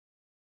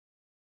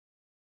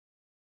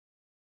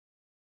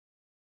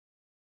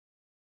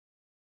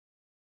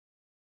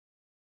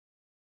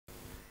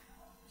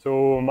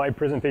So my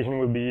presentation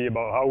will be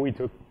about how we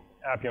took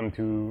Appium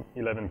to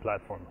 11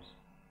 platforms.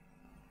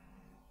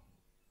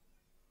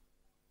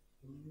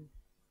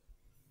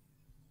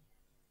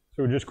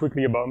 So just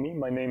quickly about me,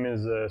 my name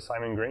is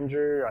Simon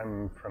Granger.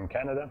 I'm from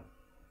Canada.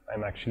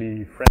 I'm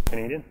actually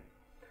French-Canadian.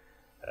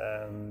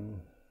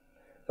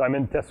 So I'm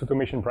in test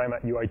automation prime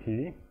at You.i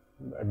TV.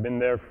 I've been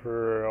there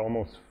for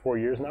almost 4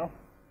 years now.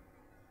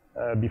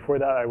 Before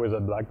that, I was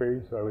at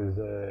BlackBerry, so I was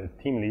a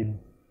team lead,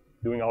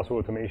 doing also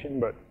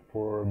automation, but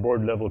for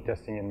board-level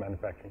testing and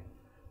manufacturing.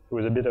 It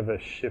was a bit of a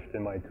shift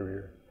in my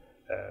career,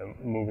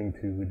 moving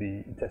to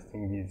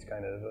testing these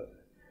kind of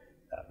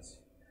apps.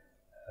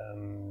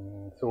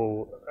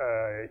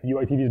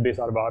 You.i TV is based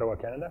out of Ottawa,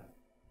 Canada.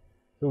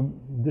 So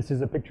this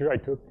is a picture I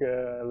took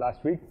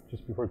last week,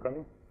 just before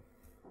coming.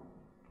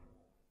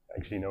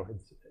 Actually, no,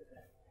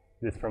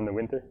 it's from the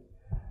winter.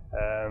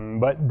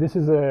 But this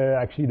is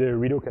actually the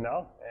Rideau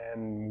Canal,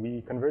 and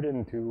we converted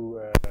into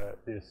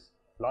this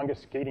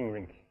longest skating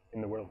rink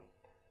in the world,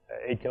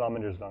 8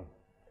 kilometers long.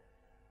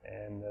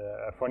 And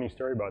a funny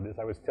story about this,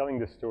 I was telling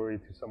this story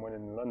to someone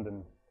in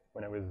London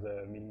when I was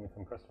meeting with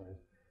some customers.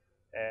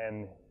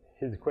 And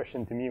his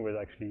question to me was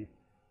actually,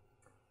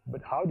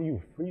 but how do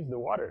you freeze the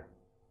water?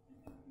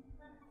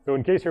 So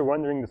in case you're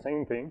wondering the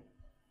same thing,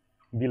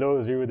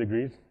 below 0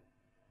 degrees,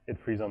 it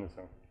freezes on its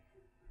own.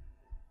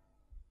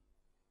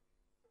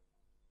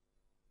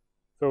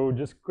 So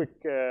just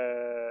quick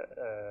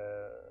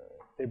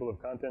table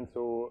of contents.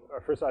 So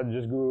first I'll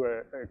just do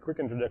a quick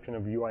introduction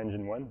of You.i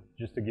Engine One,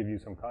 just to give you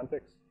some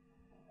context.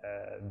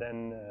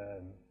 Then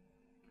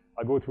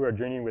I'll go through our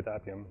journey with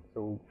Appium.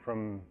 So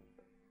from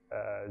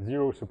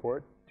 0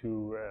 support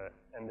to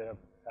ended up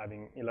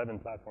having 11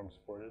 platforms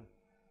supported,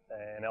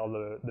 and all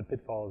the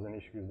pitfalls and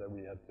issues that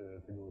we had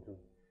to go through.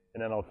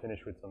 And then I'll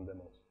finish with some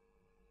demos.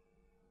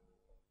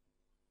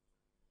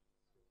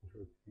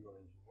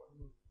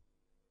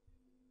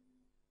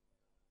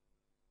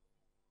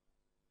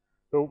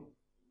 So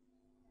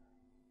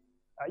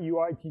at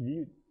You.i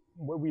TV,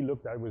 what we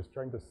looked at was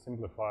trying to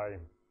simplify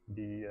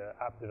the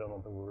app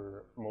development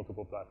over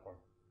multiple platforms.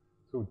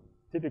 So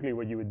typically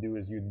what you would do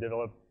is you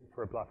develop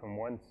for a platform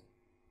once,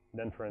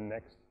 then for the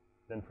next,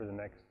 then for the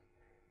next.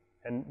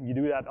 And you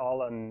do that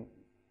all on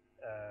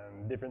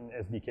different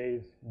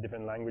SDKs,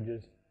 different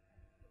languages.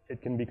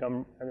 It can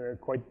become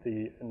quite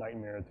the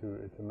nightmare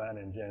to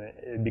manage, and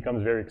it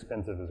becomes very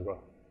expensive as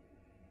well.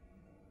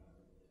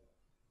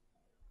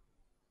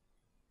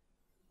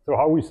 So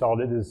how we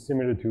solved it is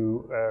similar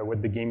to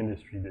what the game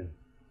industry did.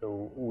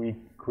 So we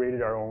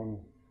created our own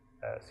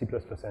C++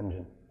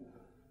 engine.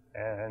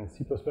 And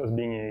C++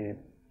 being a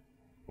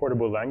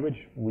portable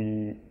language,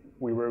 we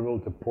were able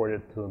to port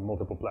it to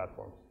multiple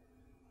platforms.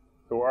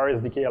 So our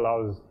SDK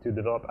allows to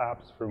develop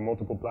apps for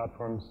multiple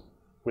platforms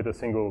with a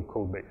single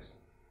code base.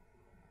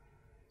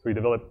 So we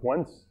develop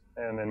once,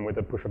 and then with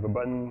a push of a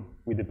button,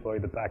 we deploy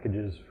the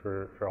packages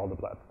for all the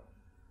platforms.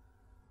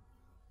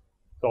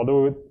 So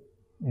although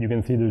you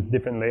can see there's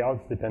different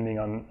layouts depending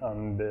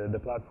on the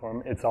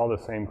platform, it's all the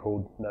same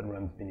code that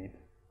runs beneath.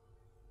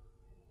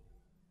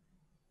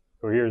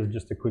 So here's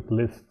just a quick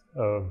list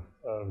of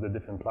the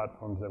different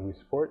platforms that we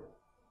support.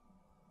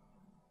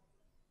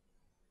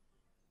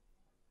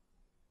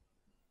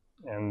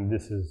 And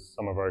this is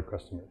some of our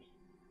customers.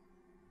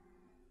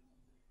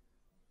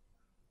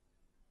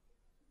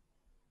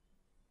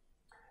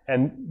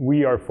 And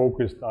we are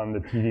focused on the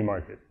TV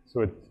market.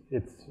 So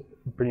it's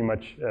pretty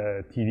much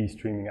TV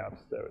streaming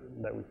apps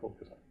that we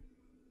focus on.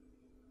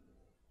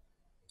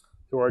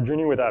 So our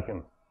journey with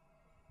Appium.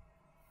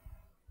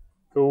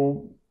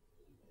 So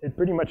it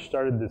pretty much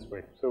started this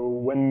way. So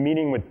when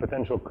meeting with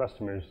potential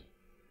customers,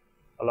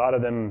 a lot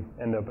of them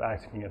end up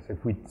asking us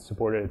if we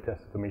supported a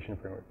test automation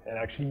framework. And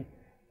actually,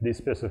 they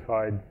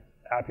specified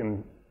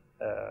Appium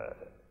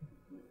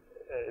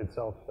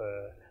itself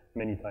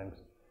many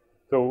times.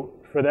 So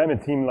for them,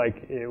 it seemed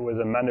like it was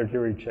a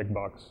mandatory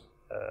checkbox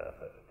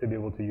to be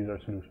able to use our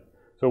solution.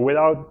 So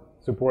without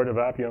support of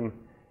Appium,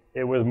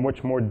 it was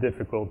much more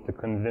difficult to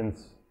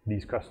convince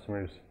these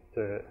customers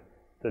to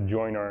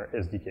join our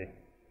SDK.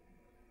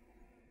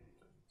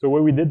 So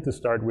what we did to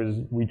start was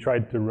we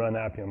tried to run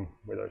Appium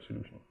with our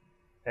solution.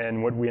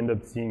 And what we ended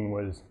up seeing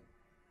was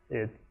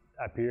it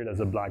appeared as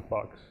a black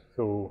box.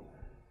 So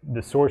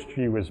the source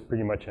tree was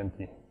pretty much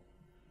empty.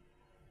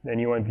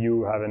 Anyone of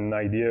you have an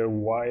idea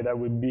why that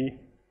would be?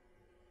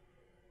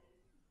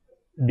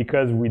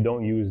 Because we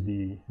don't use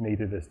the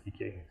native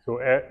SDK. So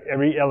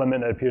every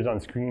element that appears on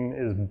screen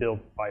is built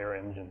by our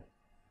engine.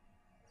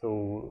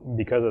 So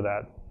because of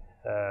that,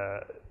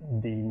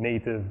 the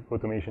native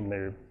automation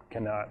layer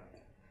cannot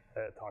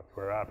talk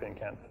to our app and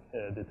can't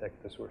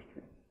detect the source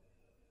tree.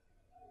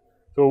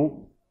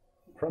 So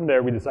from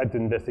there, we decided to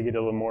investigate a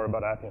little more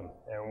about Appium.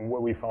 And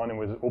what we found, it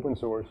was open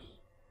source,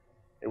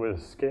 it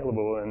was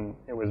scalable, and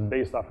it was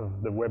based off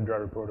of the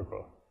WebDriver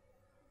protocol.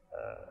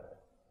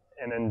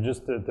 And then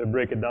just to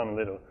break it down a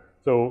little.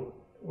 So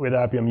with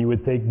Appium, you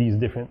would take these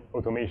different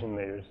automation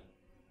layers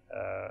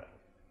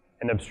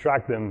and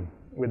abstract them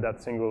with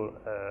that single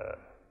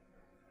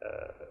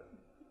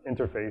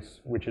interface,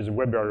 which is a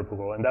WebDriver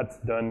protocol, and that's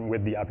done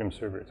with the Appium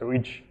server. So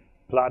each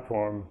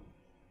platform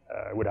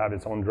would have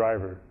its own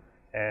driver,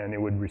 and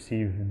it would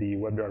receive the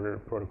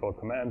WebDriver protocol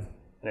commands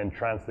and then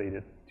translate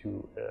it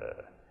to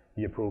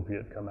the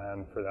appropriate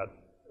command for that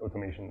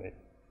automation layer.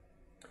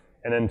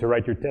 And then to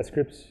write your test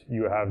scripts,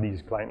 you have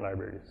these client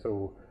libraries.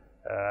 So,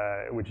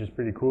 which is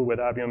pretty cool with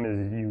Appium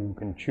is you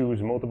can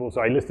choose multiple.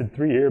 So I listed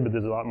 3 here, but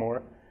there's a lot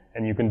more,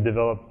 and you can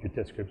develop your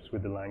test scripts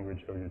with the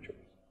language of your choice.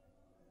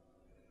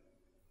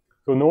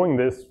 So knowing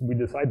this, we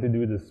decided to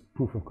do this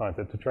proof of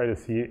concept to try to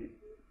see,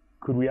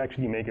 could we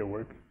actually make it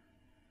work?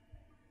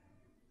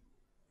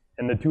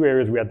 And the 2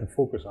 areas we had to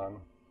focus on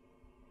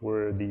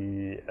were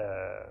the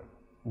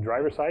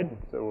driver side.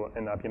 So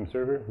in Appium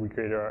server, we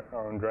created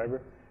our own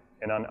driver.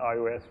 And on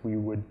iOS, we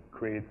would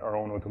create our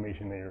own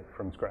automation layer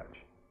from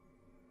scratch.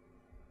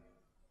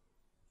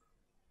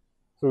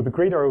 So to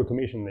create our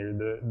automation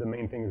layer, the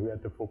main things we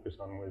had to focus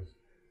on was,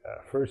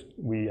 first,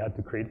 we had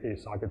to create a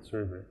socket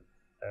server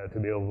to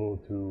be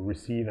able to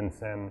receive and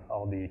send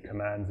all the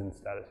commands and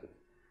statuses.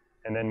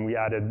 And then we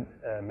added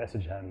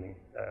message handling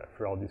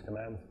for all these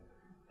commands.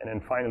 And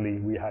then finally,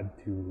 we had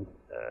to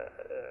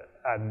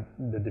add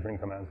the different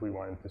commands we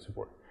wanted to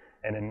support,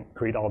 and then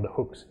create all the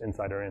hooks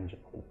inside our engine.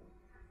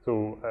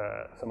 So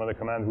some of the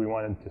commands we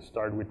wanted to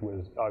start with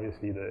was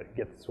obviously the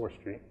get source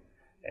tree.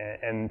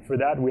 And for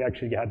that, we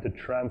actually had to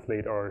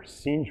translate our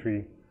scene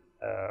tree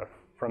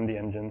from the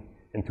engine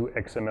into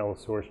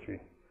XML source tree.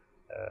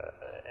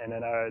 And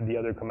then the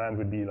other commands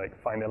would be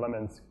like find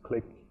elements,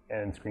 click,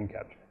 and screen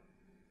capture.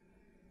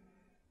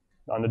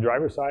 On the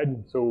driver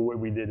side, so what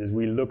we did is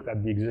we looked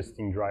at the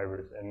existing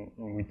drivers, and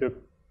we took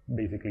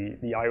basically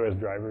the iOS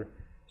driver,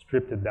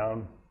 stripped it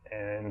down,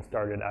 and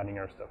started adding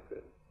our stuff to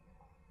it.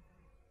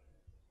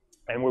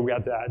 And what we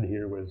had to add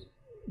here was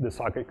the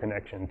socket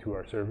connection to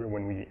our server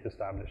when we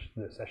established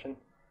the session.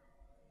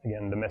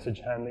 Again, the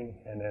message handling,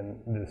 and then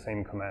the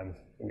same commands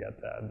we had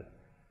to add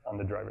on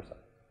the driver side.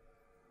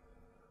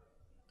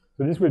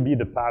 So this would be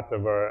the path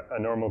of a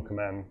normal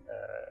command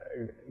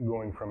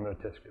going from the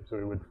test script. So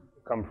it would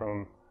come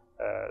from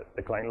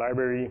the client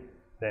library,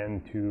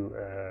 then to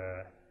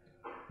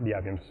the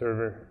Appium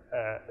server,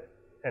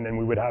 and then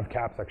we would have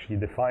caps actually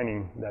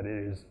defining that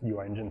it is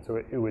You.i Engine, so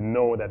it would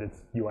know that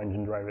it's You.i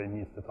Engine Driver it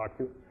needs to talk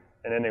to,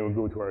 and then it would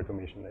go to our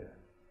automation layer.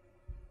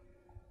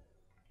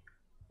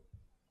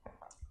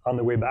 On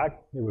the way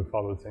back, it would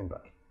follow the same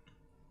path.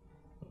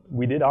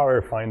 We did,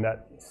 however, find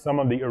that some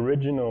of the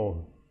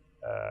original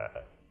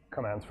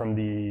commands from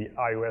the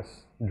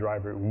iOS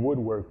driver would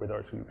work with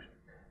our solution.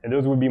 And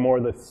those would be more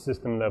the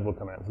system level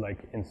commands,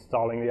 like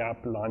installing the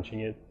app, launching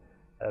it,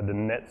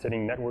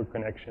 setting network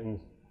connections,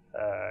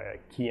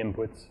 key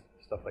inputs,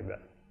 stuff like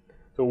that.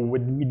 So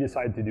what we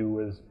decided to do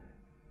was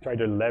try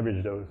to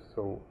leverage those.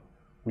 So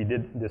we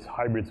did this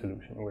hybrid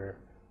solution where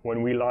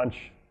when we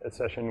launch a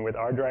session with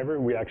our driver,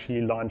 we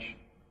actually launch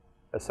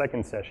a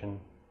second session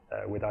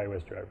with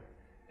iOS driver.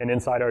 And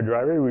inside our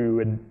driver, we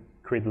would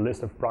create a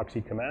list of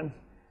proxy commands.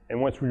 And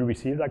once we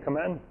receive that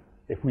command,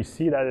 if we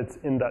see that it's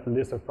in that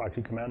list of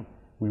proxy commands,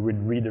 we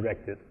would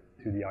redirect it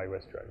to the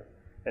iOS driver.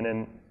 And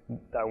then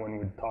that one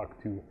would talk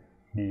to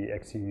the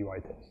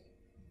XCUI test.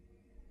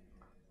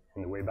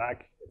 On the way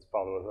back, it's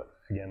follows,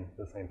 again,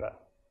 the same path.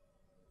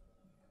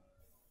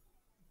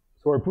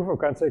 So our proof of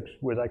concept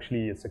was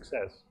actually a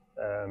success.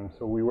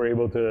 So we were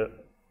able to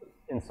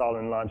install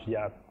and launch the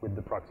app with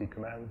the proxy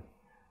command,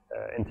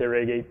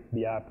 interrogate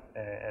the app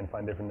and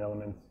find different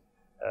elements,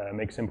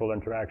 make simple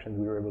interactions.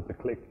 We were able to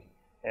click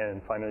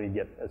and finally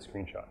get a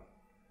screenshot.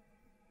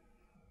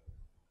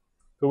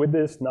 So with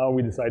this, now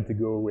we decided to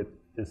go with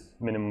this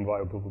minimum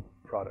viable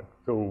product.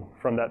 So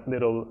from that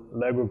little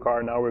Lego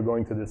car, now we're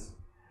going to this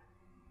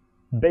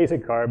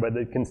basic car, but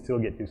it can still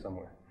get you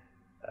somewhere.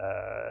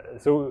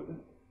 So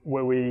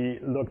what we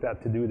looked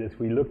at to do this,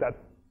 we looked at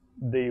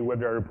the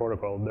WebDriver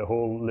protocol, the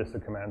whole list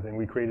of commands, and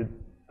we created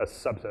a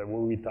subset,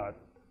 what we thought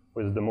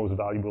was the most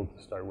valuable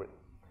to start with.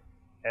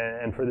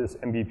 And for this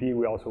MVP,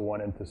 we also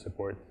wanted to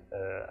support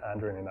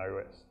Android and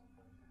iOS.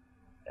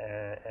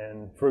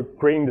 And for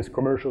creating this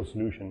commercial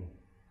solution,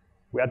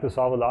 we had to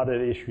solve a lot of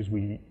the issues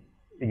we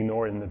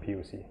ignored in the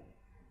POC.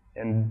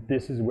 And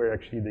this is where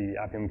actually the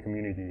Appium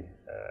community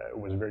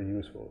was very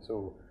useful.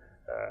 So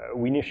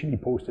we initially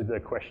posted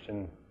a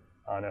question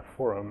on a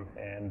forum,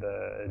 and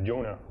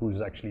Jonah,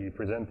 who's actually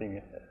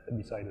presenting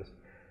beside us,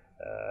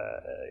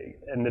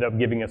 ended up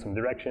giving us some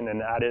direction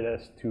and added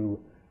us to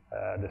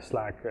the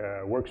Slack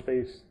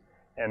workspace.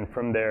 And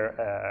from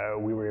there,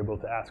 we were able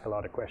to ask a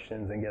lot of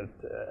questions and get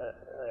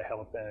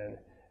help. And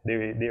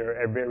they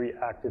are a very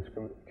active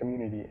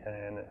community,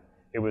 and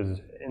it was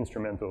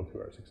instrumental to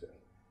our success.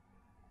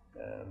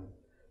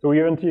 So we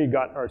eventually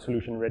got our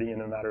solution ready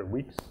in a matter of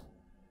weeks,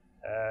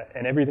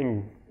 and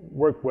everything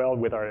worked well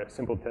with our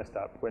simple test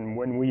app.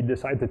 When we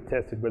decided to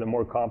test it with a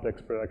more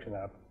complex production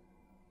app,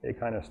 it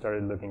kind of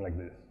started looking like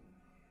this.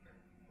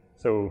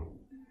 So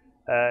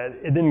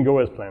it didn't go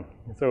as planned.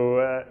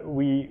 So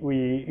we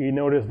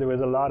noticed there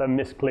was a lot of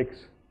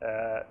misclicks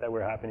that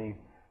were happening.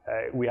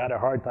 we had a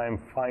hard time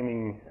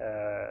finding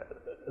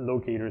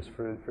locators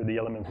for the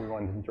elements we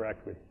wanted to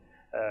interact with.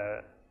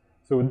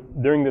 So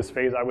during this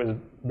phase, I was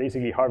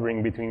basically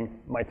hovering between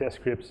my test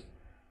scripts,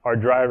 our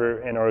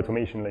driver, and our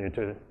automation layer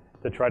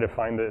to try to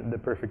find the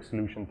perfect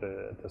solution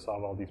to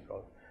solve all these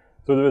problems.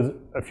 So there was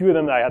a few of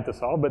them that I had to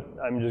solve, but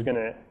I'm just going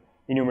to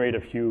enumerate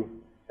a few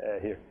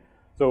here.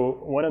 So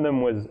one of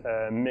them was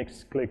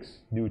mixed clicks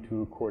due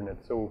to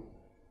coordinates. So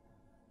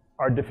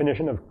our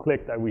definition of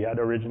click that we had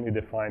originally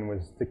defined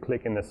was to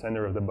click in the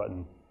center of the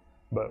button.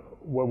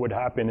 But what would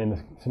happen in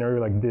a scenario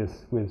like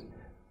this was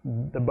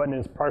the button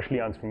is partially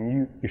on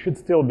screen. You should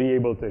still be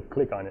able to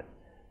click on it,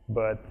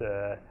 but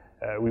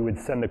we would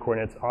send the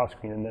coordinates off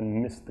screen and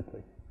then miss the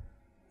click.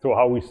 So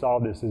how we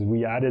solved this is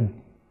we added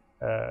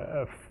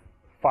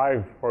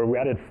four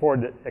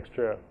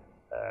extra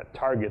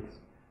targets,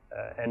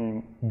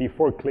 and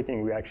before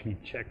clicking, we actually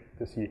checked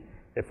to see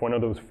if one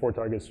of those 4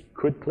 targets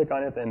could click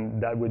on it,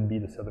 and that would be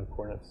the set of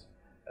coordinates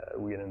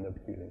we ended up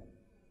using.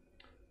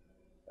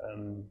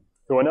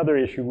 So another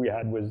issue we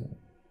had was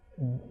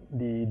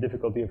the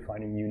difficulty of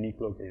finding unique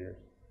locators.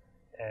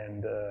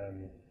 And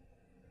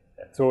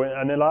so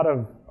a lot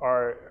of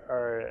our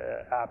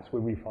apps,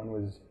 what we found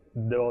was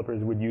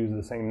developers would use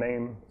the same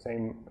name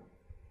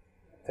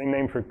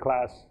for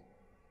class,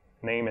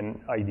 name,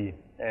 and ID.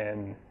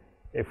 And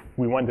if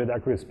we wanted to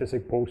access a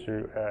specific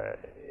poster,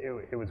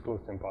 it was close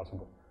to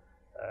impossible.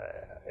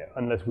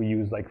 Unless we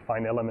use like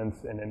find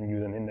elements and then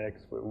use an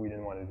index, but we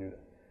didn't want to do that.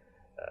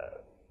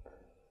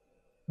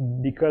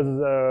 Because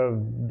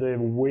of the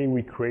way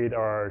we create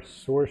our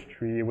source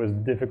tree, it was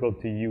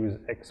difficult to use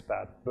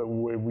XPath. But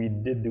what we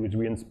did do is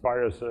we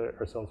inspired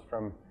ourselves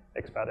from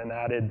XPath and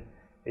added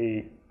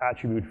a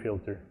attribute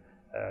filter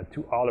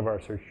to all of our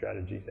search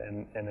strategies.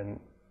 And then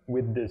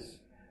with this,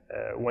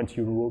 once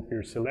you wrote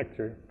your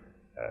selector,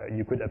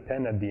 you could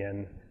append at the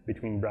end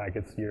between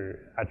brackets your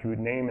attribute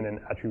name and an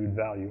attribute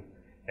value.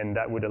 And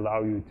that would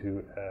allow you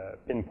to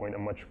pinpoint a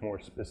much more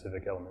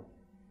specific element.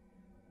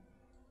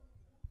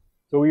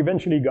 So we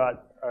eventually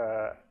got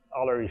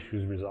all our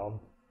issues resolved.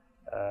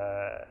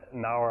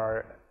 Now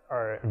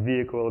our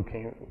vehicle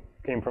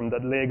came from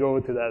that Lego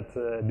to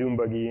that Doom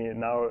buggy.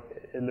 Now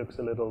it looks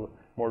a little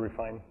more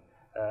refined.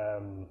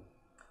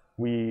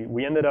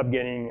 We ended up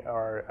getting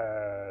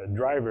our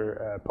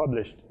driver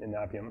published in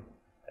Appium,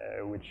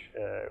 which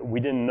we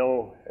didn't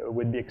know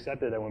would be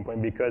accepted at one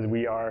point because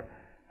we are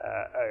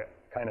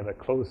kind of a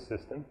closed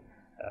system,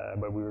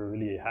 but we were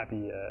really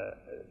happy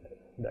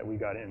that we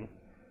got in.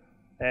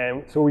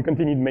 And so we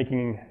continued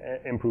making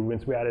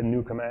improvements. We added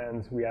new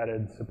commands. We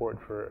added support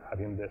for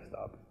Appium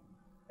Desktop.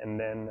 And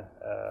then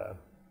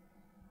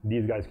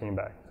these guys came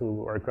back.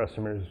 So our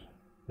customers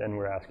then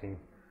were asking,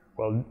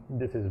 well,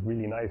 this is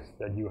really nice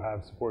that you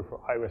have support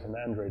for iOS and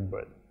Android,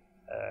 but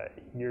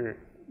you're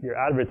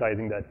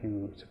advertising that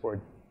you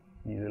support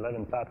these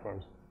 11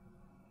 platforms.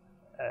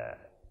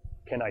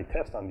 Can I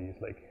test on these?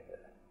 Like,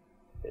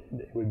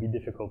 it would be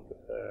difficult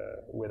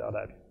without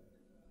that.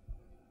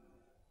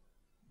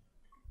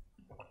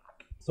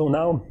 So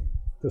now,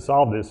 to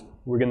solve this,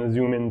 we're going to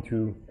zoom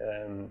into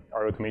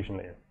our automation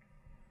layer.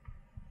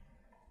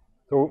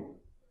 So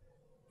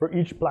for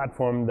each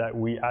platform that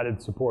we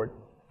added support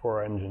for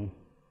our engine,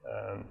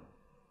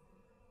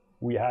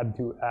 we had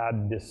to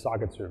add this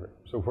socket server.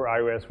 So for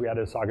iOS, we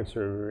added a socket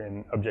server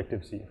in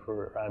Objective-C.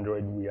 For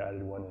Android, we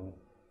added one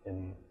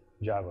in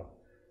Java.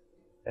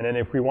 And then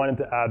if we wanted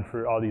to add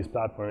for all these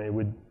platforms, it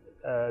would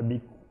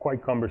be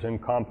quite cumbersome,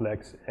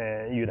 complex,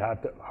 and you'd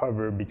have to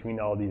hover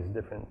between all these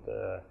different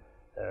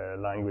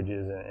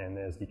languages and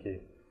SDK.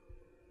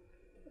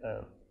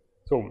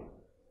 So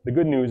the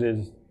good news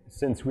is,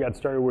 since we had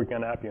started working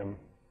on Appium,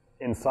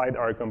 inside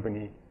our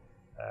company,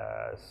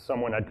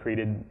 someone had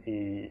created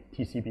a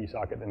TCP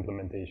socket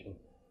implementation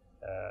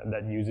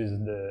that uses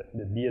the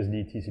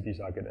BSD TCP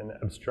socket and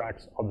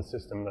abstracts all the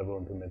system level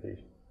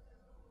implementation.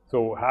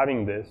 So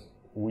having this,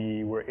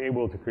 we were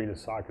able to create a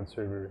socket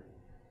server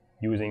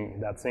using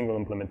that single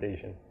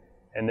implementation,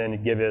 and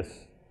then give us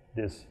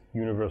this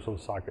universal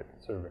socket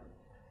server.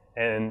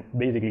 And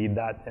basically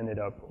that ended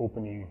up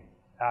opening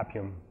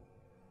Appium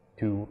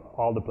to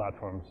all the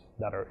platforms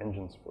that our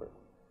engine support.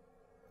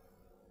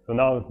 So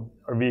now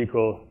our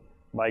vehicle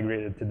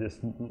migrated to this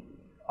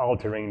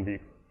all-terrain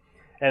vehicle.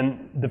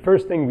 And the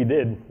first thing we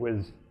did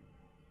was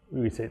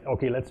we said,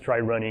 okay, let's try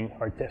running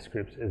our test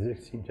scripts,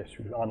 existing test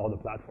scripts on all the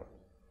platforms.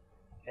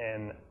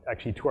 And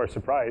actually, to our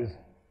surprise,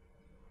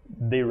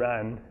 they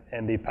ran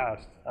and they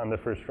passed on the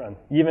first run,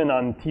 even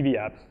on TV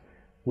apps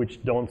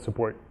which don't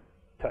support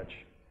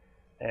touch.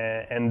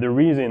 And the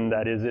reason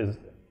that is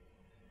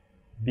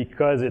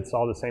because it's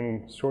all the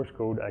same source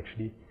code,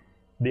 actually,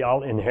 they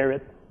all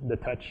inherit the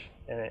touch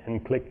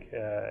and click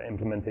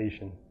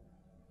implementation.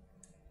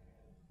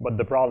 But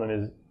the problem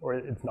is, or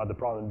it's not the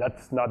problem,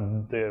 that's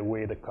not the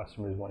way the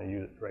customers want to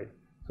use it, right?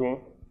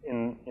 So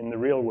in the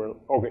real world,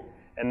 okay,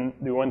 and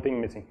the one thing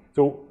missing.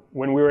 So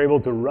when we were able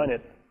to run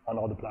it on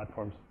all the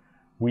platforms,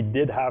 we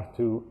did have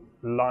to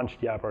launch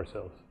the app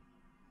ourselves.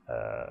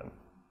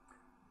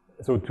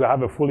 So to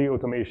have a fully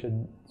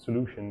automated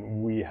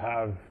solution, we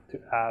have to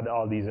add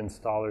all these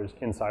installers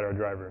inside our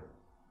driver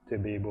to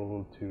be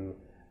able to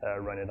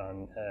run it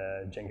on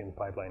Jenkins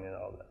pipeline and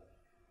all that.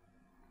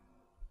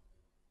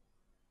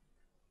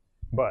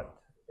 But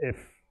if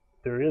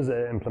there is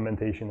an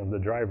implementation of the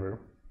driver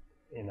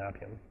in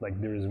Appium, like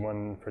there is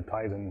one for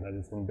Tizen that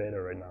is in beta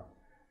right now,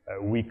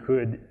 we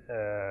could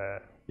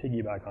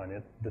piggyback on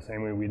it the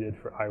same way we did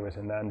for iOS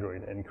and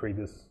Android and create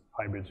this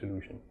hybrid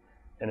solution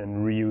and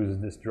then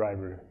reuse this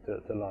driver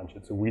to launch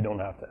it, so we don't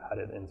have to add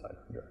it inside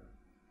our driver.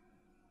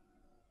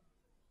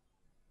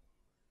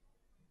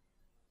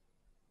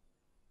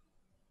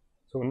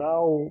 So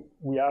now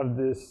we have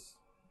this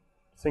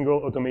single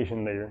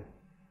automation layer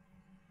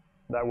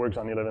that works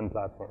on 11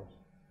 platforms.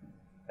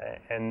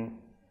 And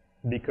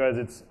because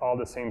it's all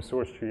the same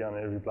source tree on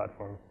every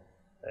platform,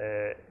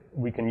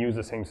 we can use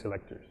the same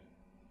selectors.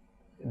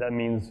 That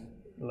means,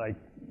 like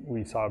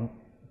we saw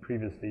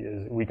previously,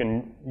 is we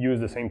can use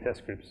the same test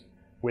scripts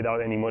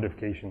without any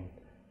modification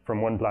from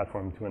one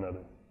platform to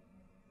another.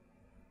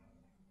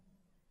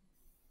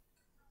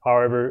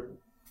 However,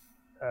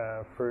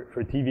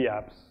 for TV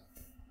apps,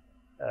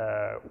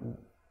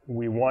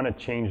 we want to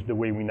change the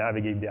way we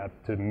navigate the app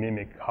to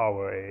mimic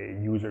how a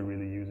user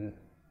really uses it,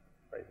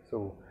 right?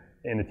 So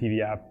in the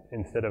TV app,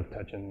 instead of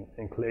touch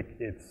and click,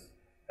 it's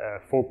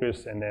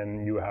focus, and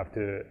then you have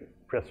to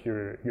press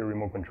your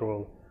remote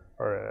control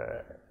or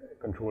a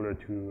controller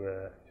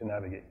to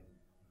navigate.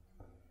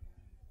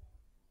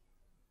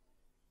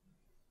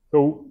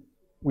 So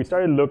we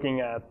started looking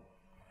at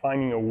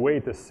finding a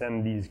way to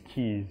send these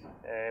keys,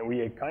 and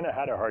we kind of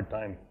had a hard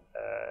time.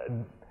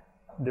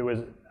 There was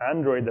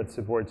Android that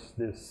supports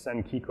this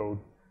send key code,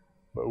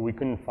 but we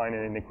couldn't find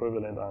an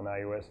equivalent on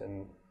iOS,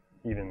 and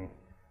even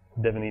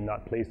definitely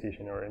not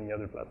PlayStation or any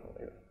other platform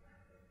like that.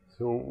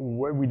 So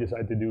what we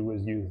decided to do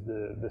was use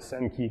the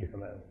send key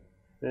command.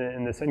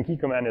 And the send key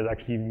command is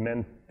actually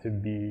meant to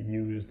be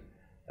used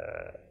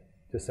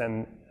to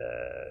send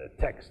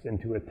text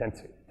into a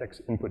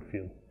text input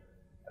field.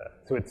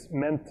 So it's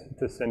meant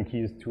to send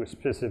keys to a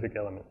specific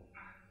element.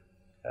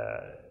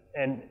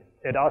 And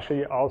it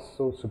actually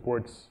also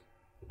supports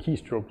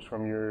keystrokes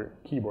from your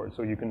keyboard,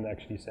 so you can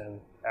actually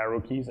send arrow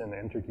keys and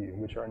enter key,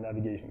 which are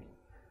navigation keys.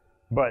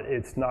 But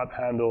it's not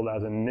handled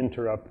as an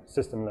interrupt,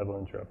 system level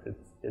interrupt.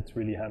 It's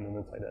really handled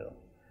inside that.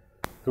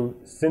 So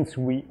since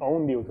we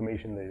own the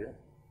automation layer,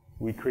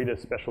 we create a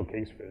special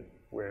case for it,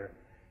 where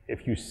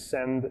if you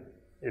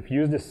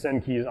use the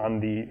send keys on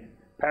the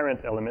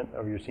parent element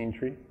of your scene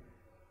tree,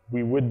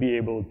 we would be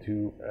able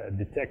to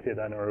detect it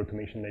on our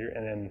automation layer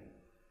and then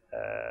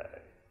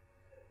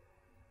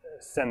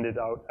send it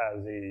out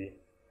as a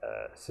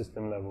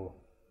system level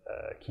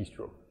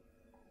keystroke.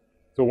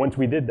 So once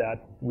we did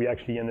that, we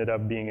actually ended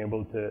up being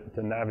able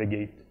to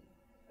navigate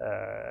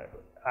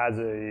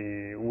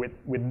with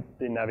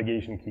the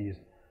navigation keys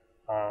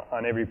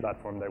on every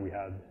platform that we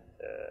had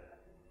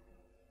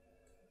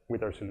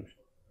with our solution.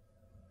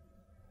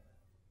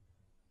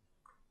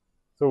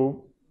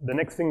 So the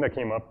next thing that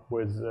came up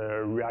was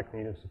React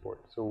Native support.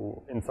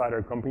 So inside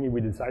our company, we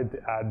decided to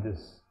add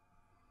this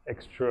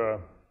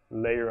extra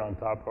layer on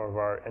top of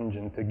our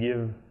engine to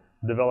give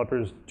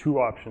developers two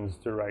options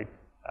to write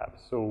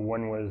apps. So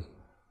one was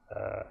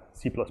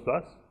C++,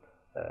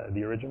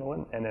 the original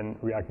one, and then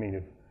React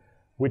Native,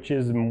 which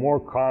is more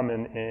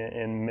common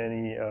in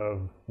many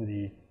of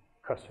the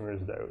customers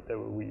that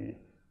we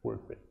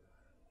work with.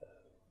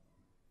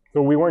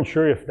 So we weren't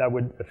sure if that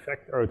would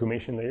affect our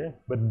automation layer,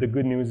 but the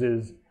good news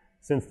is,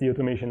 since the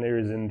automation layer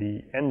is in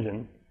the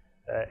engine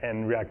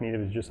and React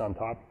Native is just on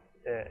top,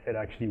 it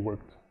actually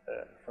worked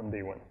from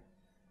day one.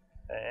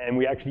 And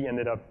we actually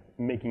ended up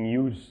making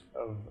use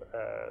of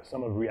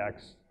some of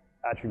React's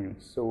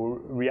attributes.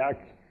 So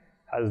React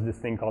has this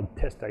thing called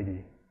test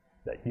ID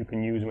that you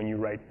can use when you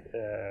write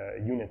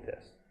unit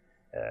tests.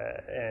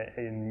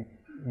 And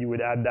you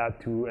would add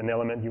that to an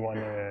element you want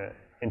to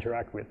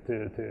interact with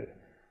to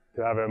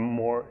have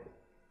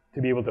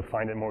to be able to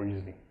find it more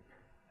easily.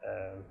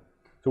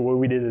 So what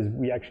we did is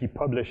we actually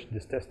published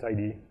this test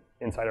ID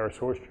inside our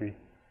source tree,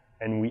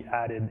 and we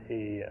added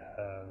a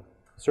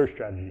search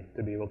strategy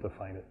to be able to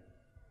find it.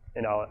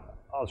 And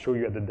I'll show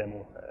you at the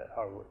demo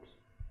how it works.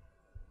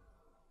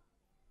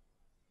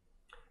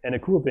 And the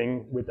cool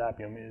thing with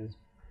Appium is,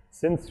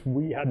 since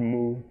we had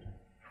moved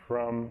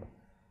from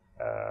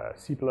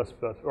C++,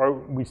 or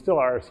we still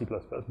are C++,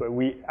 but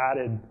we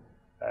added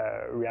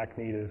React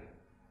Native,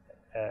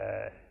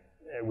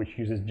 which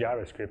uses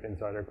JavaScript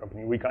inside our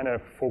company, we kind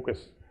of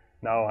focus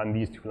now on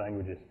these two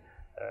languages.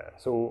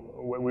 So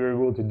what we were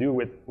able to do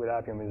with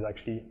Appium is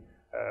actually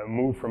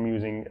move from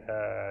using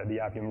the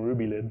Appium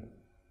Ruby lib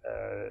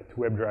to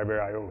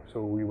WebDriver IO.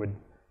 So we would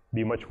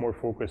be much more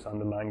focused on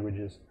the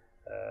languages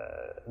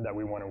that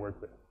we want to work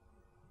with.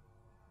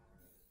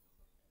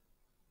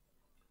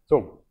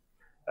 So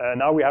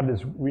now we have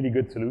this really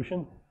good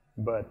solution,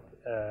 but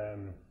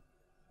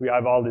we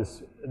have all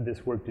this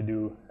work to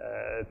do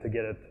to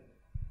get it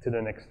to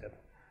the next step.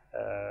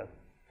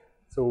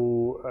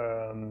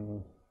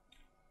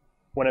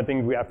 one of the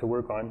things we have to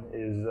work on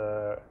is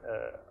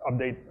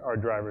update our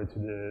driver to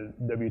the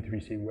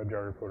W3C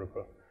WebDriver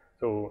protocol.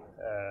 So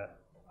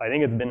I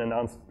think it's been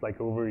announced like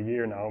over a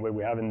year now, but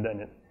we haven't done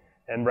it.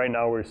 And right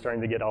now we're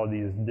starting to get all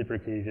these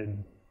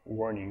deprecated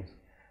warnings.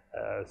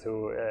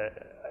 So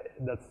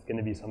that's going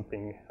to be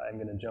something I'm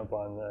going to jump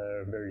on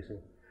very soon.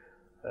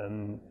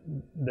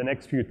 The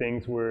next few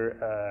things were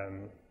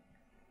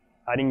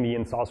adding the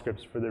install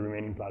scripts for the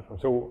remaining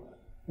platforms. So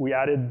we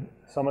added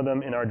some of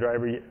them in our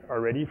driver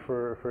already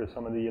for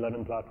some of the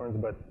 11 platforms,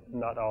 but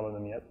not all of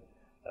them yet.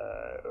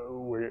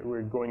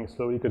 We're going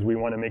slowly because we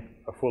want to make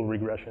a full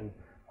regression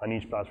on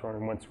each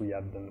platform once we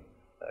add them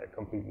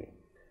completely.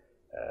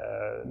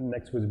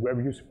 Next was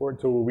WebView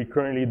support. So we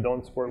currently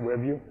don't support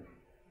WebView,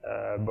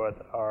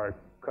 but our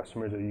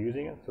customers are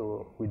using it,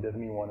 so we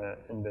definitely want to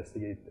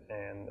investigate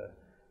and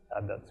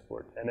add that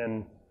support. And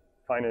then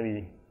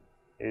finally,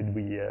 it'd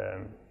be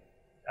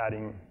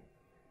adding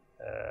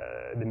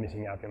the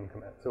missing Appium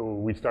command. So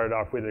we started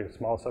off with a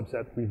small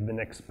subset. We've been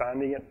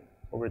expanding it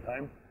over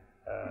time,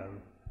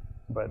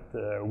 but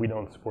we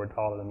don't support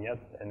all of them yet,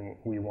 and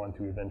we want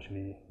to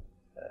eventually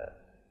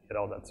get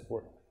all that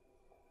support.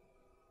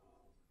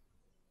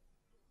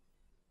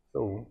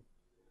 So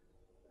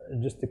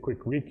just a quick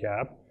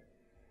recap.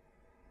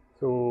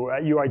 So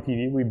at You.i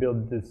TV, we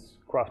built this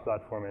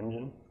cross-platform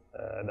engine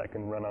that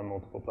can run on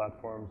multiple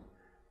platforms.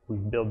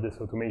 We've built this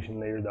automation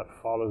layer that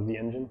follows the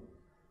engine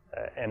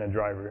and a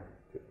driver.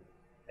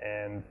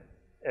 And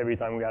every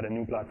time we add a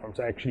new platform,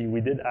 so actually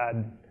we did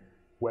add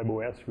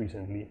WebOS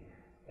recently,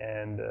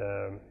 and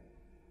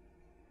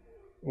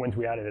once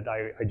we added it,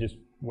 I just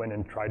went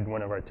and tried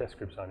one of our test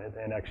scripts on it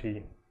and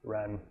actually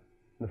ran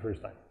the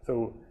first time.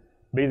 So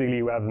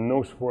basically we have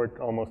no support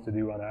almost to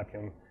do on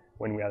Appium.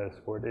 When we add a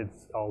support,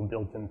 it's all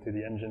built into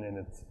the engine, and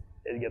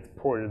it gets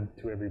ported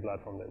to every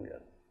platform that we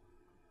add.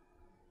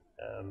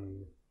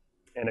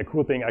 And a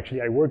cool thing,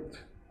 actually, I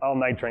worked all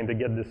night trying to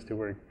get this to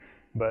work,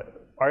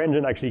 but our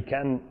engine actually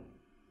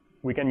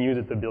we can use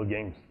it to build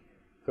games.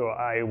 So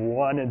I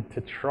wanted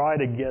to try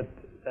to get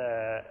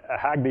a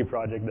hack day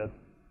project that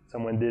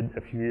someone did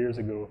a few years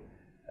ago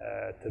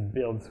to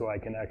build, so I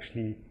can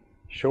actually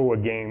show a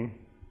game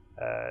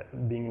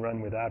being run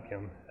with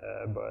Appium,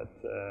 but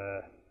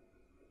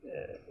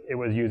it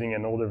was using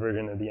an older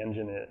version of the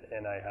engine,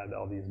 and I had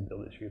all these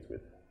build issues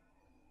with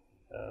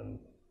it.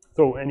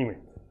 So anyway,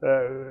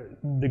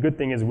 the good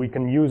thing is we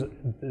can use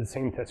the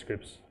same test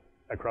scripts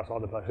across all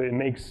the platforms. So it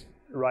makes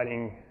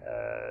writing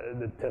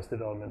the test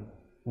development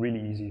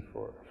really easy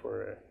for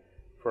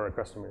our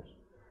customers.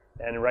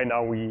 And right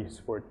now we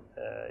support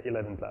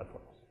 11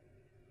 platforms.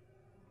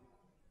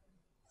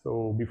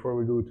 So before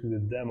we go to the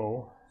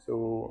demo,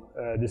 so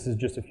this is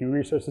just a few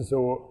resources.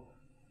 So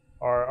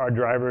our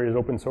driver is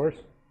open source,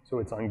 so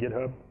it's on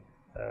GitHub.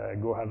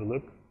 Go have a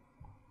look.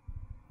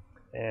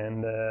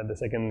 And the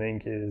second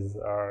link is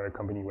our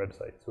company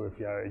website. So if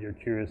you're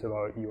curious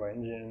about You.i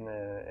Engine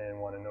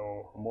and want to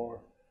know more,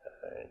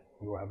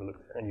 go have a look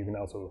there. And you can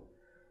also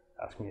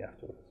ask me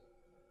afterwards.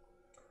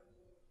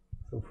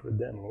 So for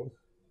demos,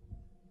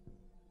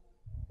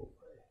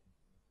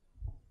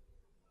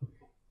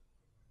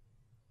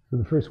 so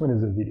the first one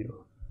is a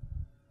video.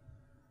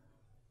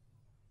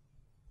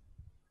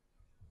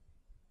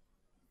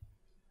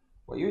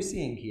 What you're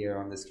seeing here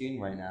on the screen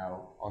right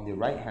now, on the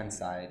right-hand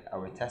side,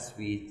 our test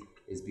suite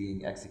is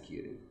being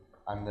executed.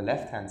 On the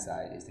left-hand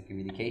side is the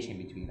communication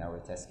between our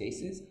test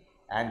cases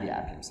and the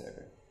Appium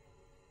server.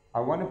 I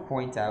want to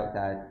point out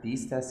that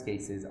these test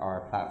cases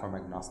are platform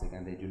agnostic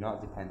and they do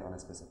not depend on a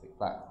specific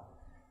platform.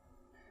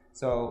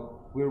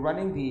 So we're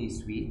running the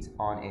suite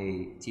on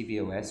a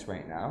tvOS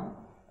right now,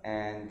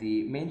 and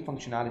the main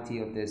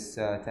functionality of this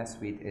test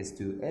suite is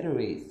to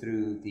iterate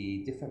through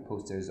the different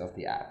posters of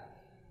the app.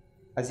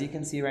 As you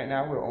can see right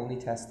now, we're only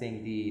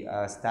testing the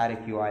static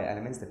UI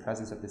elements, the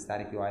presence of the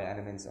static UI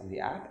elements on the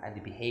app, and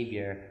the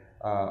behavior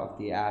of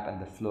the app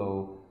and the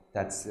flow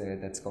that's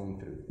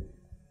going through.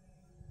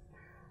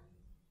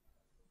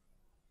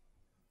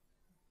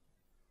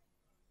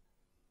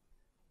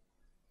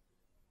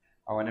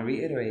 I want to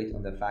reiterate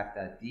on the fact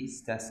that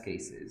these test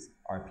cases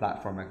are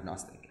platform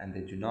agnostic and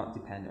they do not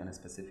depend on a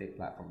specific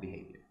platform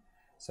behavior.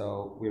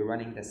 So we're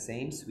running the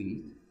same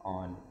suite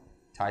on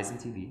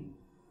Tizen TV,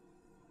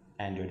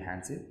 Android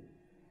handset,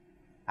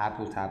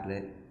 Apple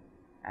tablet,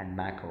 and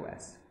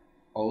macOS,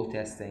 all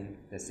testing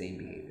the same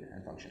behavior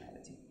and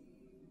functionality.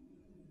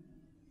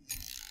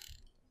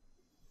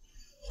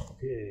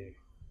 Okay.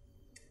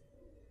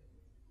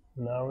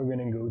 Now we're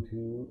going to go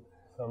to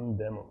some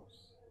demos.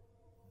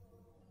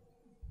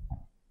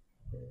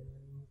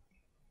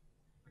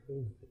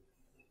 Close this.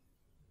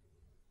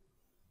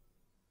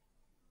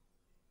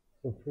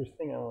 So first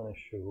thing I want to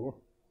show,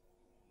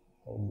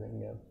 I'll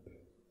bring up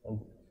on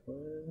this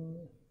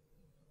one.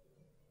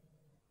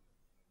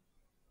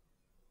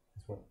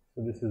 This one.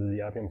 So this is the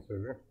Appium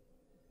server,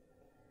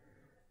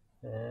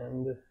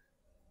 and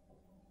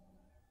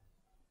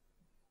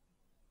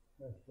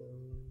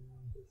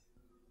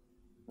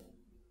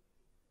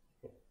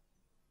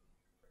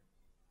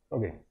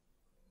okay.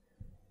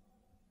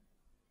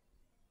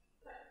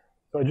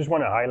 So I just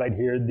want to highlight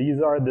here,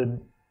 these are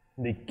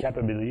the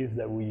capabilities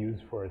that we use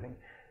for things.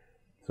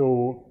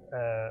 So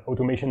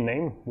automation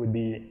name would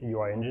be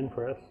You.i Engine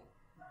for us.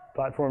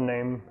 Platform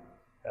name,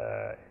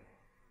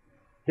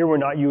 here we're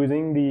not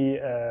using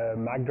the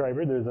Mac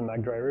driver, there's a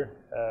Mac driver.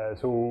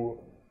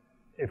 So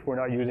if we're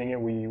not using it,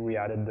 we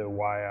added the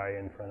Y.i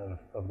in front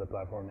of the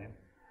platform name.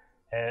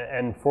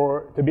 And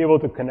to be able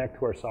to connect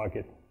to our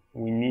socket,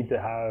 we need to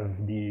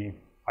have the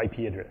IP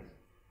address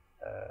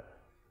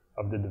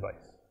of the device.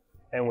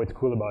 And what's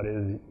cool about it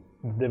is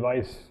the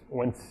device,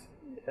 once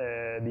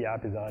the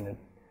app is on it,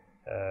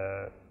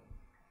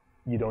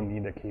 you don't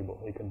need a cable.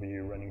 It can be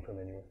running from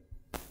anywhere.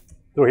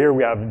 So here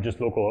we have just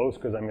localhost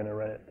because I'm going to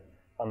run it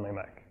on my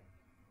Mac.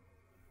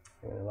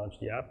 I'm going to launch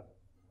the app.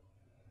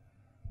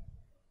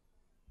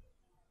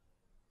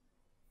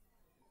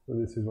 So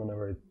this is one of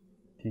our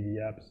TV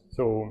apps.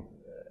 So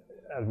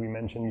as we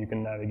mentioned, you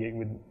can navigate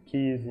with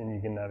keys and you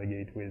can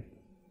navigate with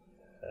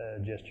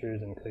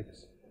gestures and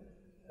clicks.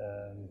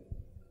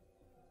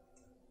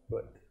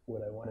 But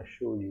what I want to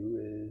show you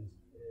is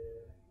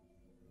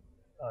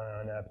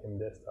on Appium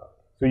Desktop.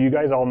 So you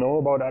guys all know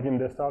about Appium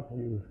Desktop?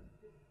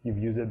 You've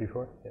used it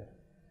before?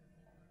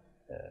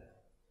 Yeah.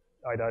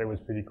 I thought it was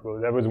pretty cool.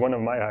 That was one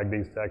of my hack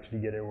days to actually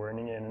get it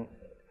running, and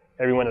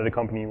everyone at the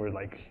company were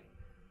like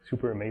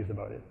super amazed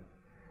about it.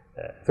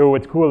 So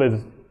what's cool is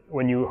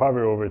when you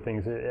hover over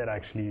things, it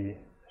actually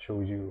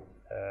shows you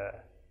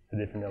the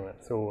different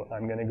elements. So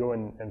I'm going to go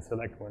and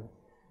select one,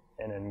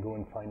 and then go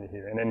and find it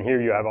here. And then here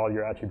you have all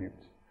your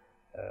attributes.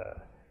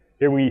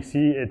 Here we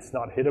see it's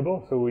not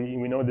hittable, so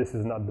we know this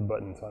is not the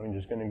button. So I'm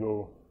just going to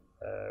go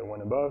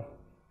one above,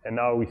 and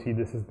now we see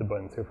this is the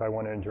button. So if I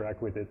want to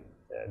interact with it,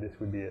 this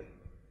would be it.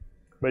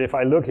 But if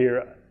I look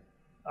here,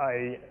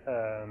 I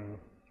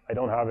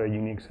don't have a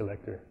unique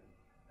selector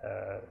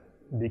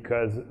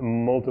because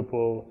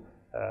multiple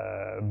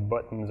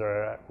buttons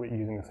are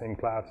using the same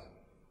class,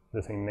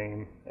 the same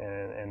name,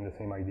 and the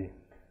same ID.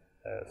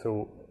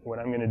 So what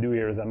I'm going to do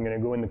here is I'm going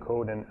to go in the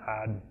code and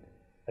add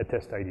a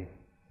test ID.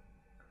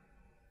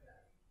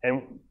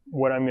 And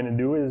what I'm going to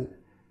do is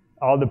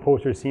all the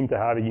posters seem to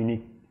have a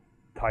unique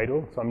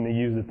title, so I'm going to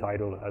use the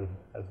title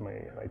as my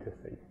test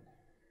ID.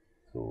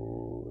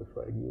 So if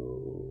I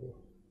go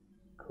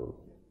code,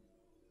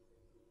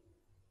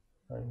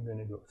 I'm going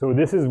to go. So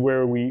this is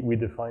where we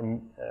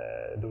define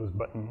those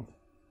buttons,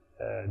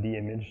 the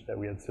image that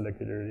we had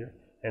selected earlier,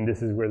 and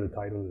this is where the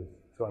title is.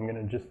 So I'm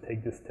going to just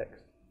take this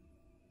text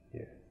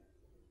here,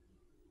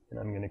 and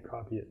I'm going to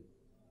copy it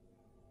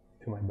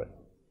to my button.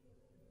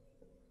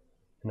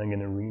 And I'm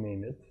going to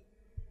rename it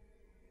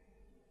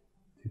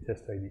to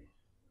test ID.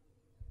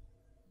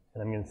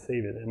 And I'm going to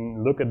save it.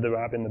 And look at the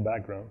app in the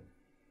background.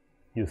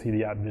 You'll see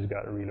the app just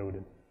got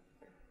reloaded.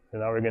 So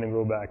now we're going to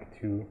go back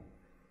to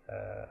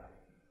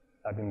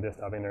Appium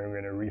Desktop, and we're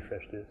going to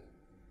refresh this.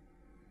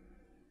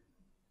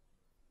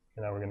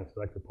 And now we're going to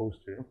select the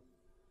poster.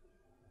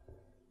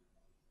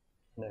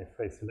 And if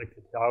I select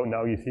it,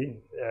 now you see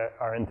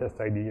our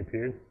test ID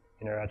appeared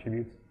in our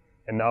attributes.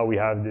 And now we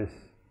have this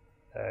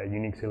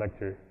unique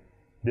selector.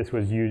 This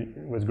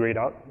was grayed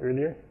out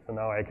earlier, so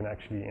now I can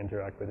actually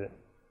interact with it.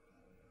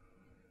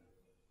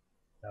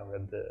 Now we're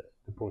at the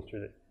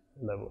poster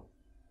level.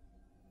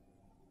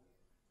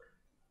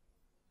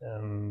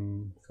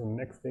 So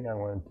next thing I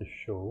wanted to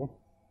show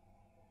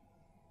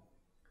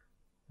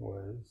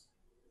was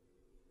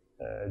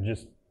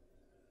just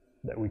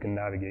that we can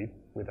navigate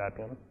with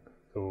Appium.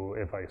 So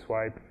if I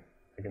swipe,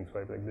 I can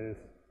swipe like this.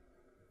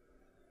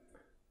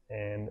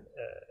 And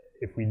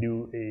if we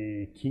do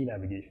a key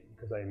navigation,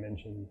 because I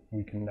mentioned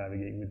we can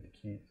navigate with the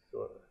keys.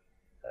 So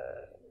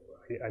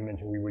I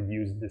mentioned we would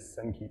use this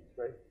send key,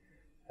 right?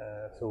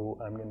 So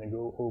I'm going to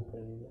go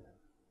open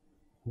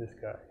this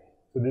guy.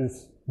 So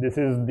this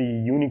is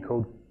the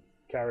Unicode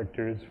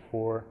characters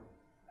for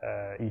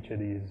each of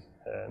these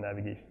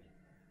navigations.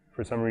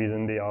 For some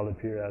reason, they all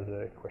appear as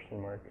a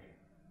question mark.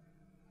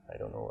 I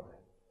don't know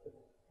why.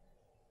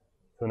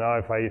 So now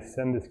if I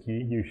send this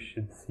key, you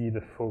should see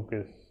the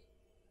focus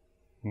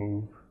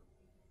move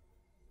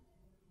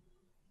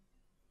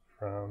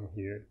from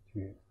here to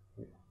here.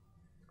 Let's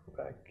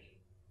go back.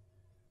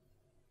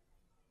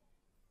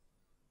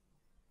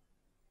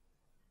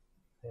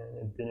 And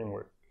it didn't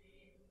work.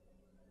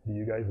 Do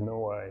you guys know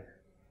why?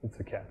 It's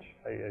a catch.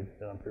 I did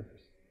it on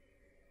purpose.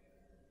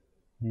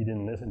 You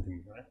didn't listen to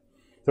me, right?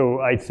 So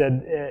I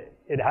said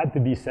it had to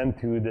be sent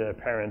to the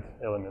parent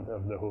element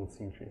of the whole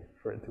scene tree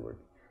for it to work.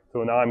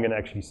 So now I'm going to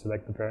actually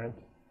select the parent,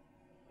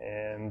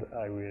 and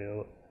I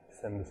will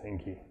send the same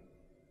key.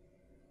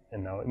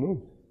 And now it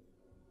moved.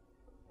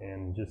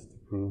 And just to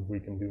prove we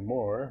can do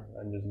more,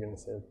 I'm just going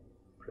to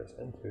press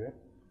enter.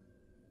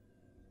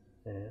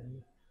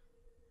 And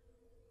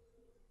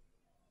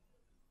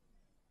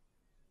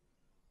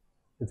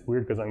it's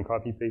weird because I'm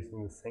copy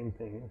pasting the same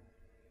thing,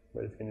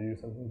 but it's going to do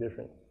something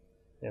different.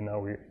 And now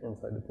we're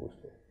inside the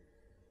poster.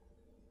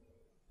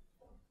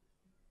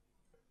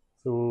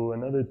 So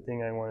another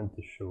thing I wanted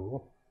to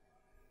show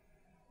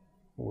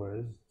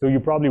was, so you're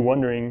probably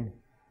wondering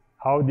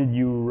how did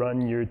you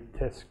run your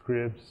test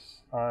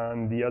scripts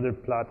on the other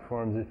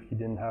platforms if you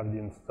didn't have the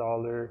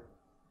installer?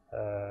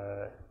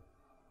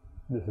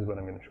 This is what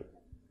I'm going to show you.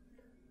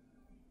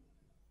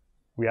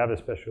 We have a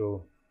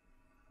special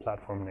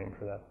platform name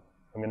for that.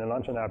 I'm going to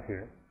launch an app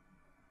here.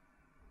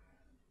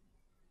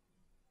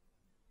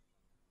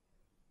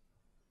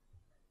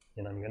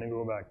 And I'm going to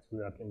go back to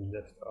Appium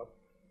Desktop.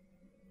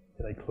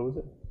 Did I close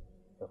it?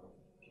 No.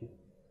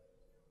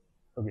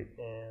 Okay,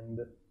 and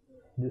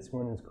this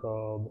one is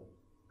called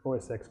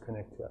OSX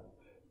Connect to App.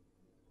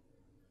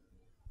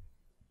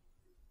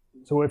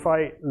 So if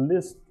I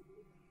list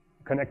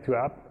Connect to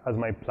App as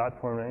my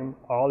platform name,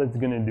 all it's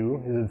going to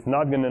do is it's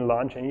not going to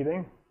launch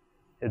anything.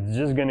 It's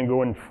just going to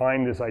go and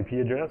find this IP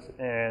address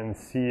and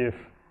see if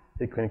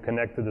it can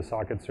connect to the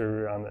socket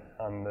server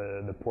on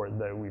the port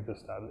that we've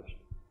established.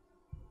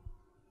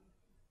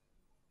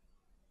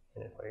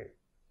 And if I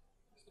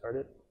start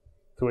it,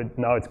 so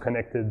now it's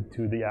connected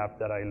to the app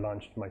that I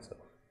launched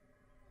myself.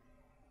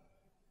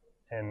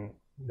 And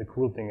the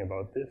cool thing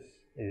about this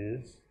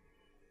is,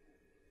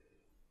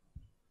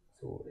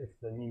 so if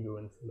let me go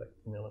and select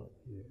an element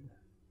here,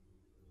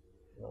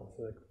 and I'll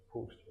select a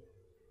poster.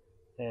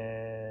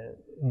 And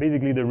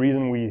basically the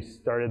reason we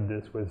started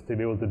this was to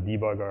be able to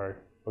debug our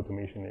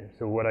automation layer.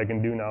 So what I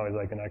can do now is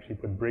I can actually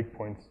put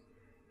breakpoints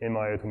in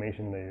my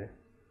automation layer,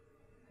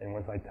 and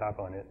once I tap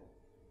on it,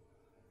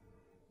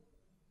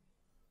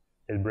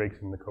 it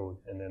breaks in the code,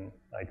 and then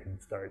I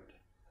could start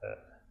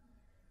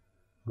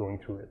going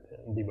through it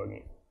and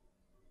debugging.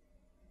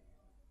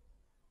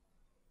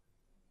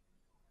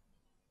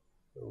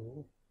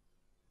 So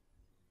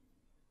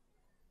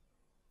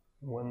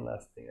one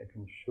last thing I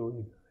can show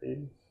you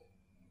guys.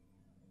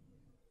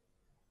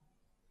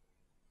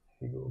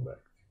 If we go back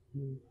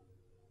to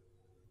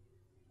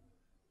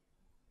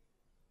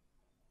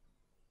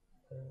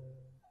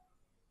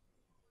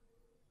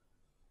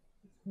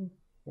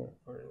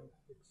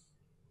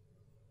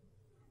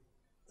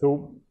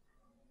so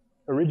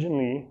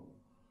originally,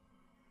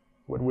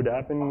 what would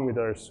happen with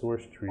our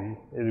source tree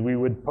is we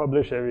would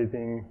publish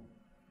everything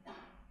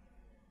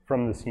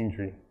from the scene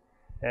tree.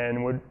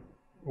 And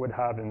what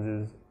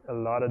happens is a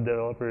lot of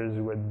developers,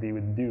 what they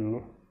would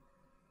do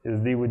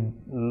is they would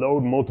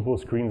load multiple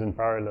screens in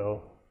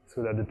parallel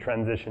so that the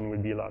transition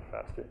would be a lot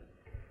faster.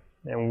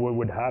 And what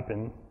would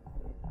happen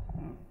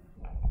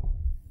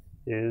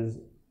is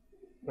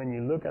when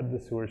you look at the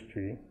source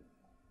tree,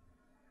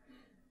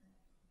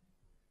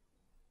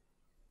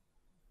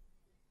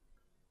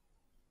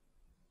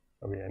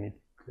 okay, I need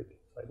to click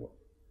inside one.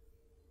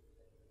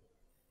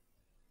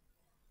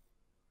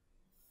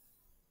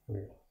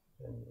 Okay,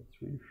 and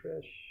let's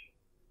refresh.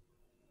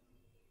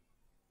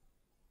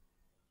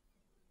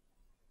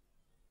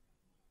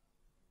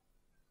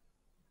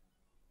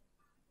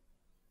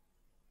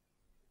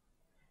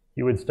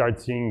 You would start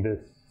seeing this.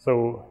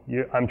 So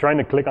I'm trying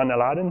to click on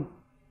Aladdin,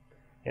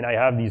 and I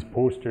have these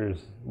posters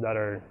that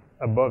are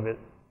above it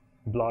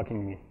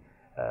blocking me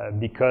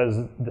because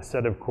the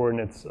set of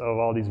coordinates of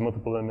all these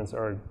multiple elements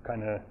are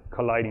kind of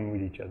colliding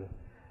with each other.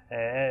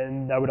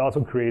 And that would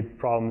also create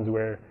problems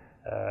where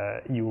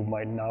you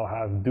might now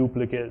have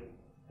duplicate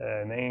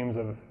names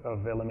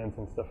of elements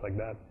and stuff like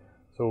that.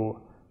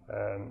 So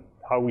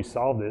how we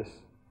solve this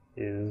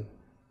is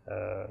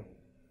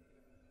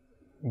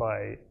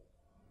by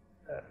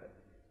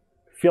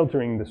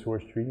filtering the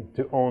source tree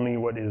to only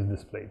what is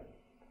displayed.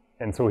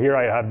 And so here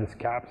I have this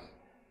caps.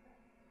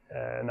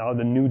 Now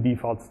the new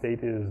default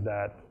state is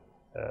that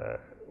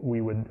we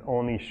would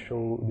only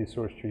show the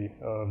source tree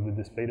of the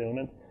displayed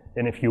element.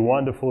 And if you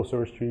want the full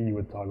source tree, you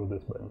would toggle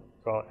this button.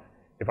 So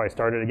if I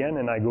start it again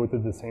and I go to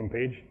the same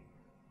page,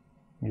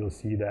 you'll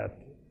see that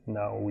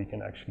now we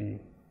can actually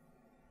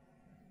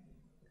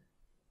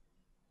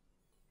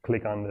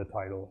click on the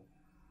title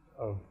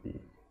of the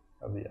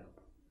app.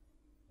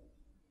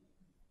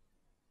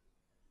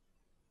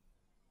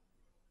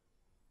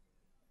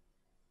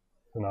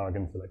 So now I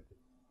can select it.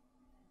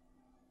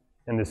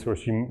 And this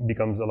source tree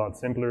becomes a lot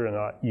simpler and a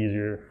lot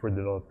easier for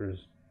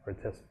developers or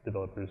test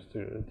developers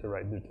to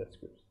write their test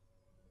scripts.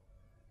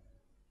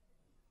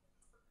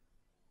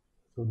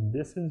 So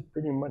this is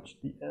pretty much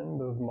the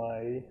end of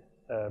my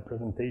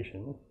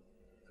presentation.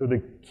 So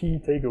the key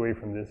takeaway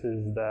from this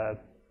is that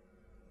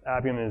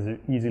Appium is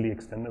easily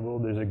extendable.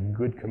 There's a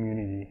good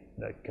community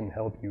that can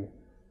help you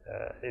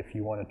if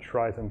you want to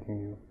try something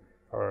new,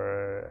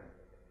 or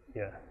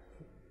yeah.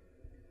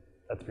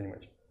 That's pretty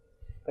much it.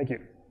 Thank you.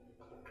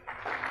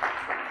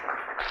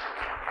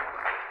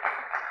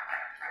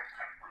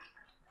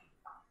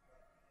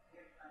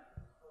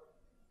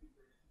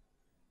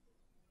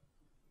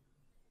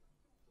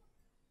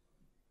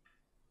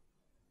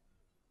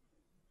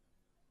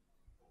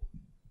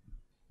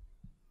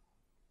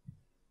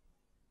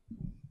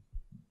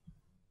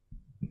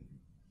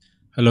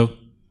 Hello.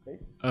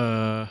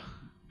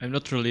 I'm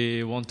not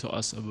really want to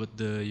ask about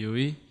the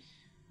You.i,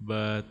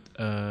 but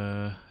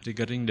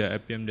regarding the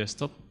Appium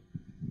desktop,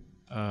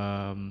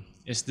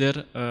 is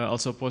there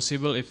also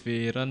possible if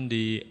we run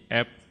the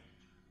app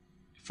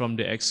from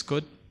the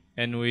Xcode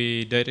and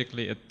we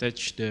directly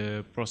attach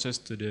the process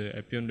to the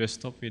Appium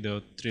desktop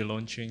without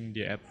relaunching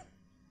the app,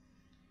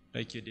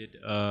 like you did.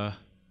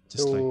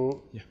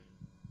 So yeah.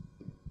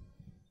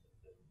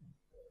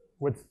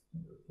 what's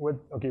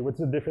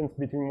the difference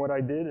between what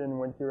I did and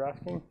what you're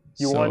asking?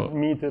 You So- want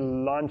me to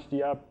launch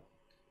the app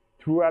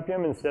through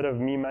Appium instead of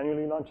me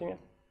manually launching it?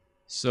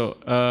 So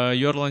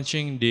you're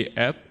launching the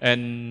app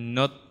and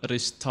not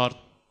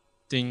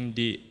restarting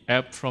the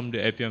app from the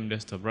Appium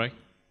desktop, right?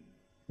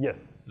 Yes.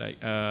 Like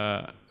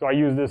So I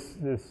use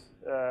this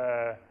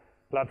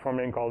platform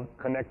name called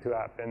Connect to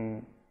App,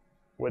 and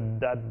what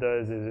that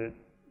does is it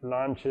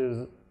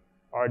launches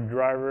our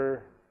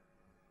driver.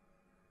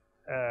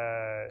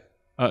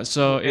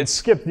 so It it's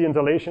skips the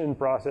installation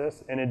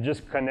process and it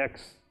just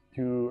connects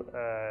to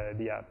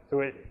the app. So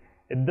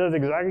it does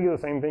exactly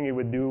the same thing it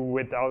would do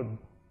without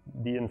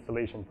the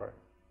installation part.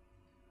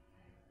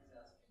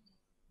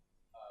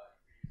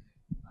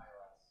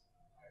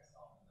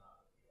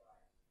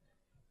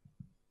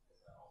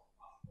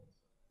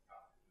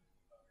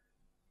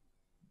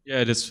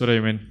 yeah, that's what I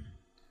mean.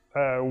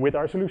 With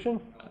our solution?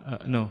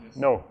 No.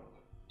 No,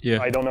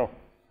 Yeah. I don't know.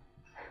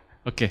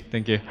 Okay,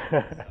 thank you.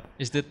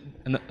 Is that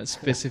a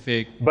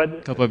specific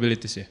But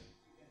capabilities? Yeah.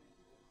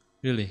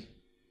 Really?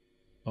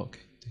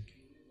 Okay, thank you.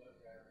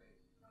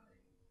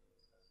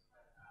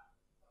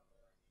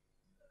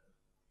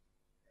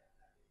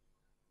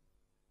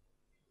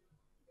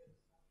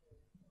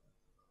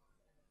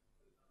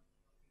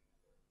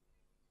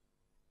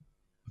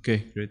 Okay,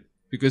 great.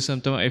 Because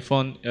sometimes I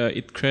found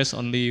it crashed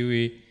only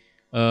we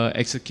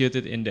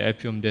executed in the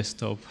Appium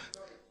desktop.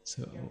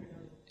 So,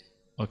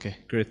 okay,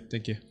 great.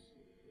 Thank you.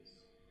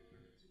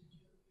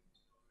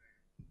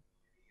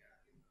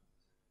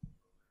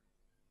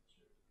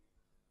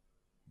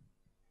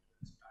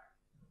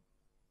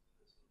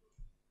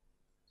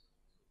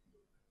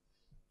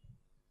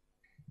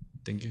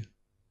 Thank you.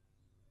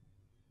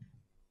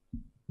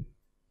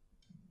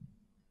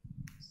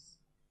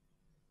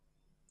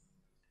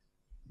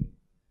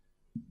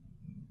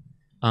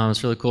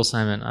 It's really cool,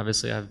 Simon.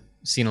 Obviously, I've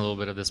seen a little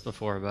bit of this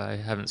before, but I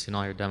haven't seen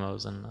all your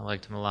demos, and I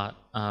liked them a lot.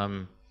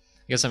 I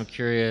guess I'm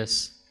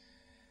curious,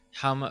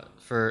 how much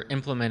for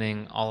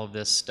implementing all of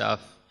this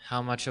stuff,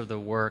 how much of the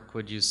work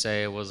would you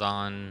say was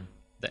on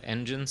the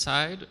engine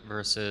side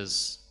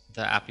versus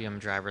the Appium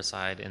driver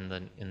side in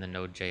the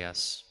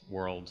Node.js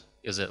world?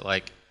 Is it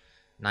like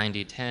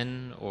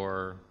 90-10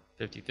 or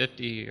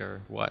 50-50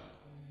 or what?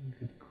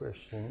 good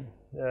question.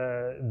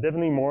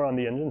 Definitely more on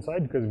the engine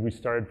side because we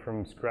started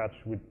from scratch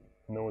with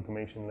no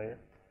automation layer.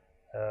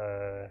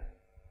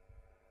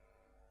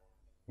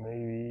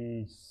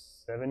 Maybe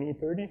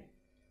 70-30.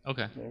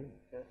 Okay. Maybe.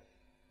 Yeah.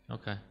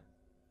 Okay.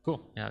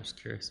 Cool. Yeah, I was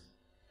curious.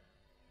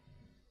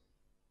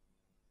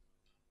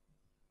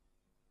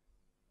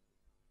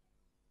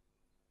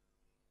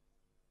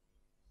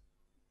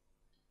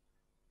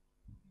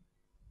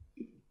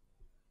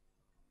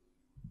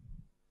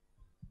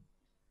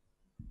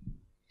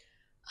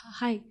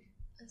 Hi.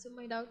 So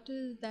my doubt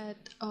is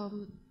that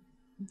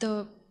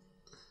the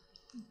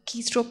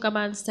keystroke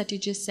commands that you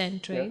just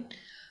sent, right?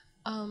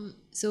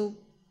 So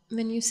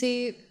when you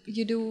say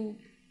you do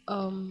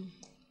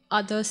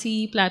other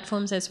C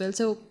platforms as well,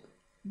 so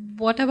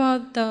what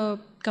about the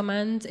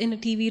commands in a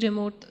TV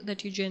remote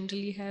that you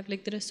generally have?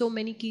 Like there are so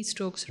many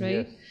keystrokes,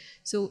 right? Yes.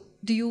 So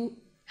do you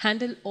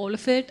handle all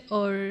of it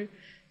or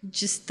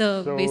just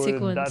the So basic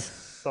ones? that's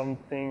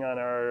something on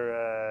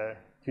our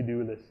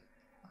to-do list.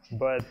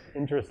 But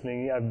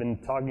interestingly, I've been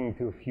talking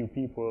to a few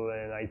people,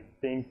 and I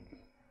think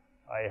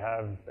I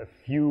have a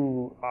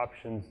few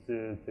options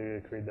to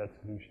create that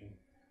solution.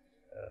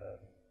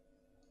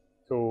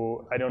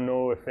 So I don't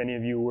know if any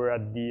of you were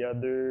at the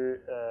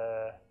other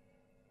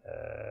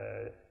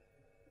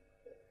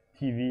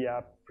TV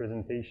app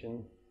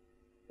presentation,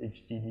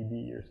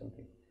 HDDB or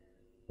something.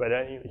 But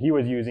he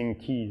was using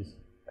keys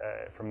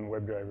from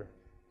WebDriver.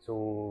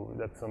 So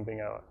that's something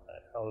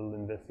I'll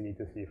investigate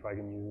to see if I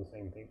can use the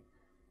same thing.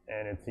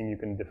 And it seems you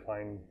can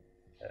define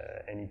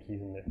any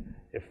keys in there.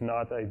 If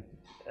not,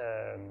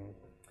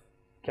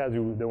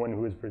 Kazu, the one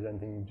who was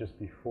presenting just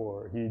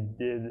before, he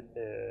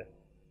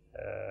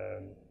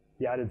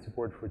added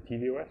support for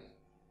tvOS,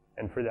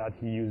 and for that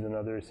he used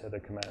another set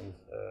of commands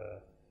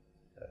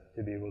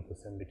to be able to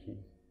send the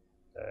keys.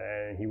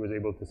 And he was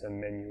able to send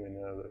menu and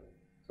another.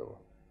 So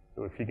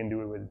if he can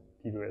do it with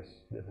tvOS,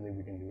 definitely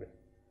we can do it.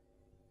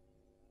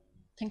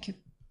 Thank you.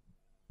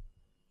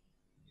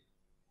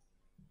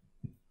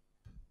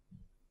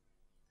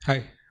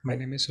 Hi, my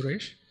name is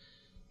Suresh.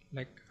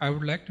 I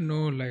would like to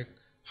know,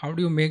 how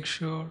do you make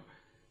sure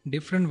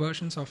different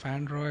versions of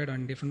Android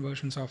and different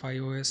versions of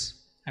iOS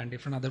and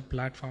different other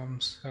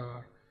platforms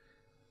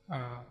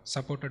are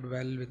supported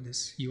well with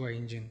this UI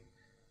engine?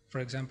 For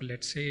example,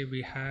 let's say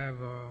we have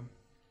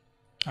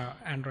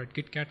Android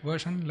KitKat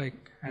version,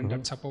 and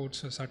that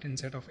supports a certain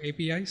set of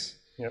APIs.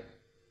 Yep.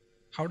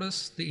 How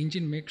does the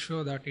engine make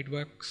sure that it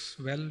works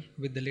well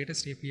with the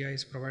latest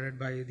APIs provided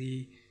by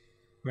the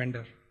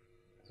vendor?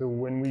 So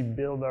when we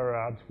build our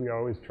apps, we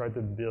always try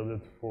to build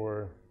it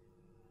for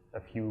a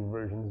few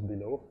versions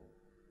below.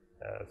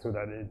 so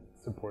that it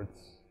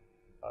supports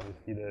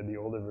obviously the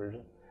older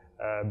version.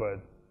 But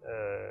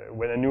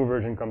when a new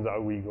version comes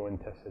out, we go and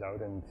test it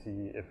out and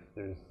see if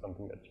there's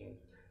something that changed.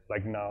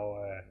 Like now,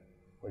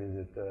 what is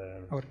it?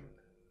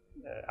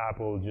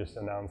 Apple just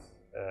announced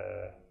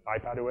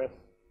iPadOS,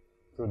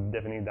 so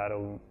definitely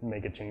that'll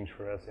make a change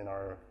for us in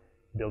our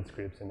build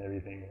scripts and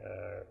everything.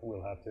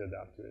 We'll have to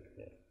adapt to it.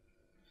 Yeah.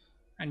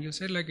 And you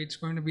said like it's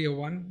going to be a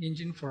one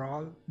engine for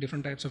all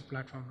different types of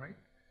platform, right?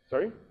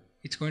 Sorry?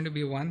 It's going to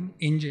be one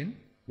engine.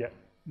 Yeah.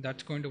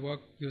 That's going to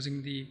work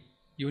using the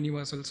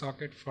universal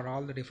socket for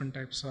all the different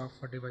types of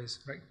device,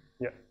 right?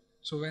 Yeah.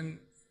 So when,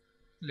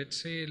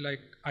 let's say like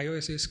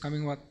iOS is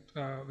coming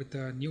with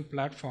a new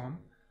platform,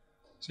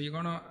 so you're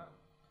gonna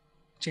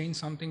change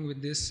something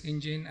with this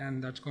engine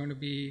and that's going to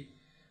be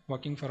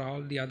working for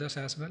all the others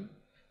as well.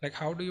 Like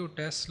how do you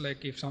test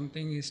like if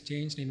something is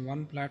changed in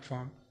one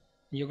platform,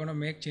 you're going to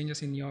make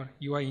changes in your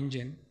UI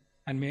engine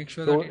and make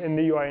sure so that in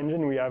the UI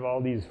engine we have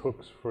all these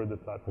hooks for the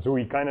platform. So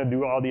we kind of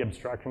do all the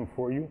abstraction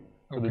for you.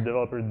 So the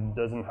developer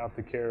doesn't have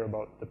to care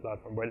about the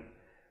platform. But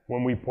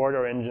when we port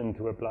our engine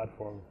to a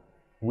platform,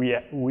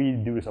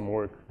 we do some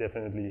work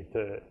definitely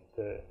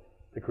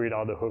to create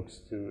all the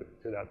hooks to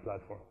that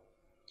platform.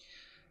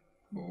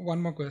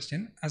 One more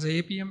question. As an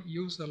Appium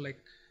user, like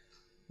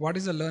what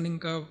is the learning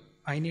curve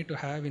I need to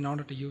have in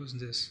order to use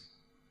this?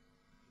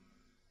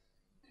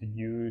 To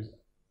use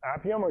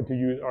Appium or to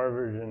use our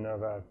version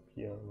of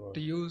Appium?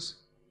 To use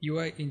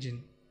UI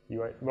engine.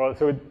 UI. Well,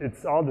 so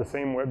it's all the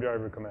same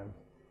WebDriver commands.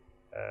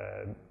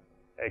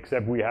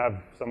 Except we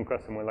have some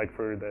custom one, like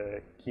for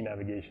the key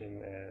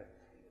navigation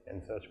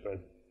and such, but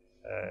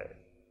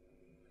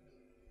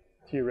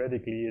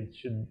theoretically it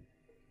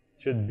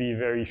should be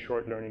very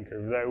short learning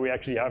curve. We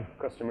actually have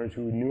customers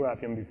who knew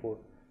Appium before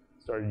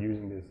started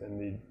using this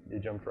and they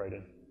jumped right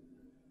in.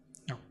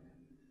 Oh.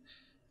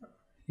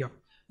 Yeah.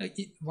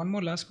 One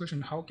more last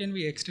question. How can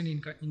we extend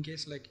in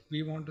case like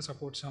we want to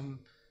support some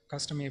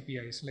custom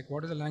APIs? Like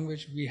what is the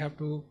language we have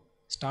to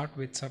start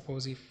with?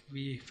 Suppose if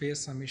we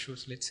face some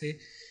issues, let's say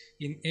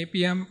in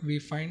Appium we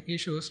find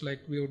issues, like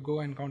we would go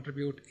and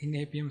contribute in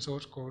Appium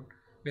source code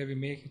where we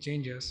make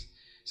changes.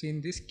 So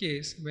in this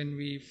case, when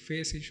we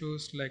face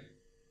issues, like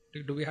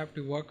do we have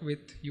to work with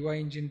You.i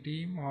Engine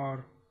team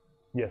or?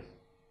 Yes.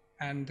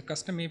 And the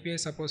custom API,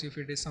 suppose if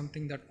it is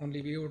something that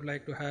only we would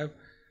like to have,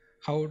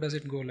 how does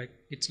it go? Like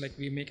it's like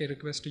we make a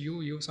request to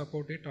you, you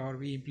support it, or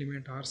we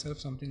implement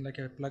ourselves something like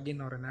a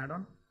plugin or an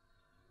add-on?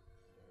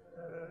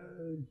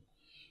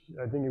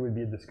 I think it would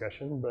be a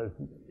discussion, but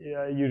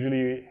yeah,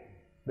 usually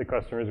the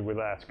customers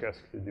will ask us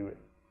to do it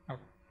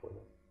for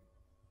them.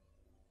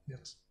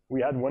 Yes.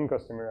 We had one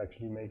customer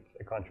actually make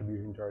a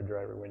contribution to our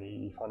driver when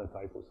he found a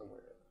typo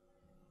somewhere.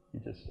 He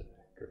just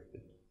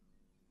corrected.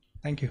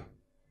 Thank you.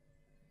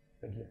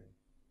 Thank you.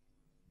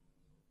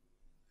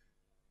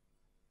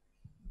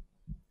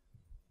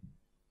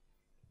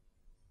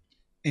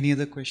 Any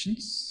other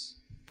questions?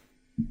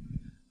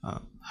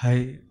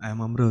 Hi, I'm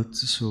Amrit.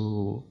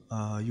 So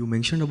you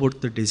mentioned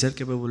about the desired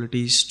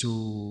capabilities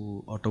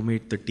to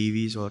automate the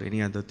TVs or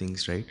any other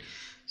things, right?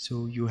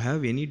 So you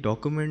have any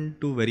document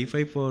to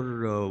verify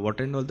for what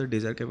and all the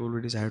desired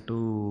capabilities I have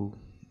to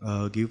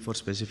give for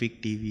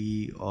specific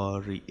TV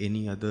or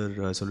any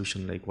other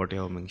solution like what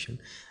you have mentioned?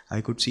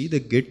 I could see the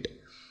Git.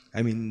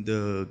 I mean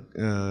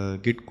the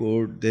Git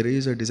code. There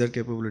is a desired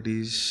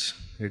capabilities.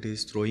 It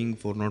is throwing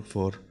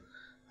 404.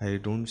 I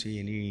don't see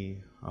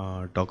any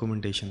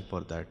documentation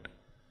for that.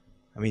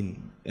 I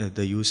mean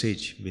the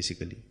usage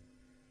basically.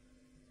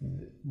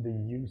 The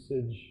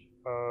usage.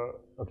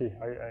 Okay,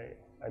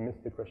 I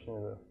missed the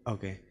question.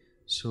 Okay,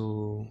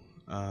 so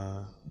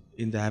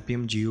in the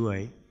Appium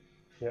GUI,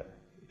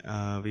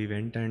 we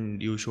went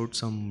and you showed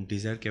some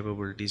desired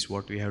capabilities.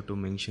 What we have to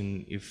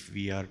mention if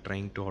we are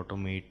trying to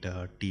automate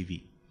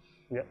TV.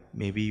 Yeah.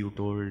 Maybe you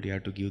told you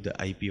have to give the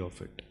IP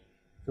of it.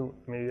 So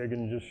maybe I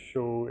can just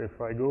show if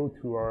I go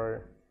to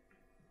our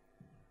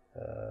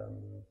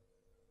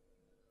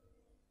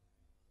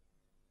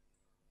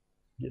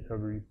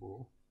GitHub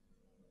repo.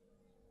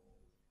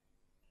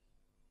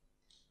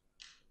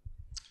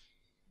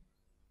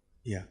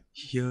 Yeah,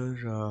 here.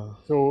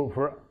 So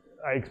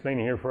I explain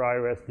here for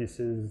iOS, this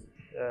is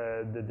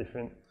the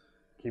different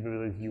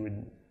capabilities you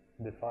would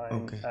define.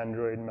 Okay.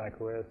 Android,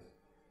 macOS,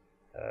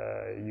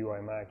 You.i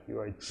Mac,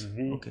 You.i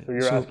TV. Okay. So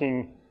you're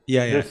asking.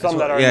 Yeah, yeah. There's some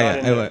that are not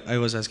in there. I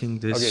was asking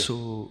this. Okay.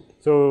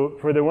 So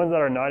for the ones that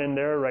are not in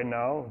there right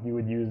now, you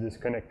would use this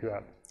connect to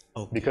app.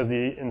 Okay. Because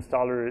the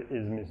installer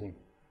is missing.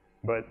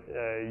 But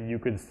you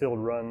could still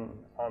run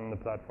on the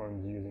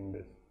platforms using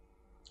this.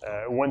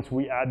 Once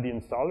we add the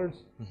installers,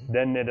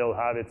 then it'll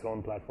have its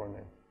own platform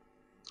name.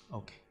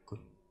 Okay, cool.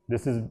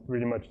 This is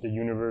pretty much the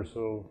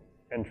universal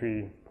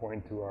entry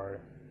point to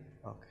our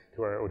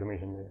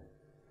automation layer.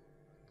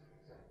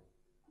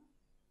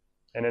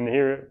 And then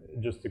here,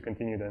 just to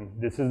continue then,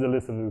 this is the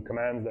list of the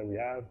commands that we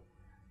have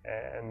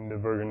and the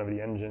version of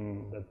the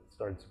engine that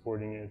starts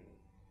supporting it.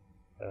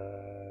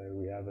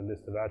 We have a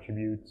list of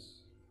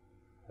attributes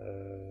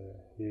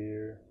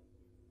here.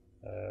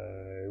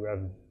 We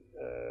have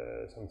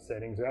some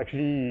settings. We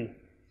actually,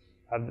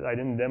 I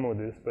didn't demo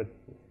this, but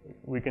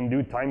we can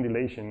do time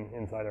dilation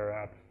inside our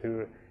app.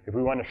 If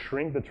we want to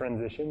shrink the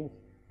transitions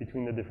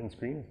between the different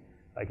screens,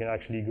 I can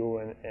actually go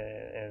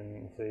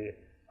and say,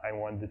 I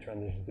want the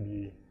transition to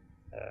be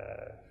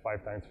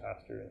 5 times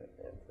faster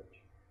and such.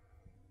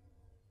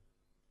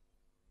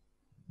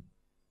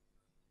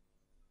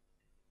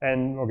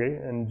 And okay,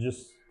 and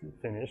just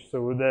finish.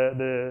 So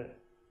the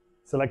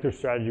selector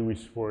strategy we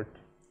support.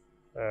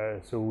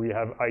 So we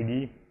have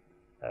ID,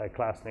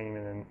 class name,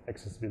 and then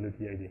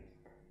accessibility ID.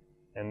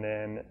 And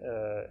then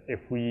if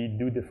we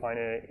do define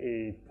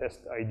a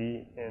test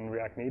ID in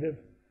React Native,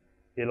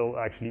 it'll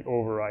actually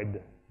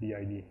override the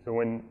ID. So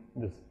when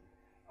this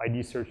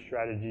ID search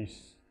strategy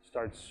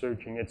starts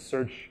searching, it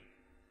search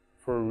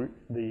for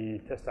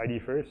the test ID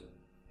first.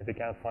 If it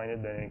can't find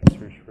it, then it can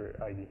search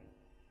for ID.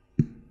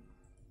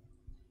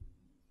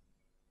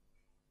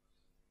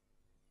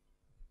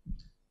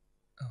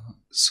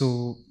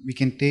 So we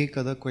can take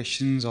other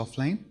questions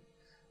offline,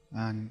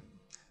 and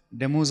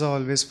demos are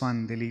always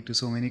fun. They lead to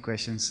so many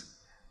questions.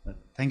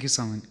 Thank you,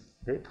 Simon.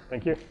 Great,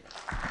 thank you.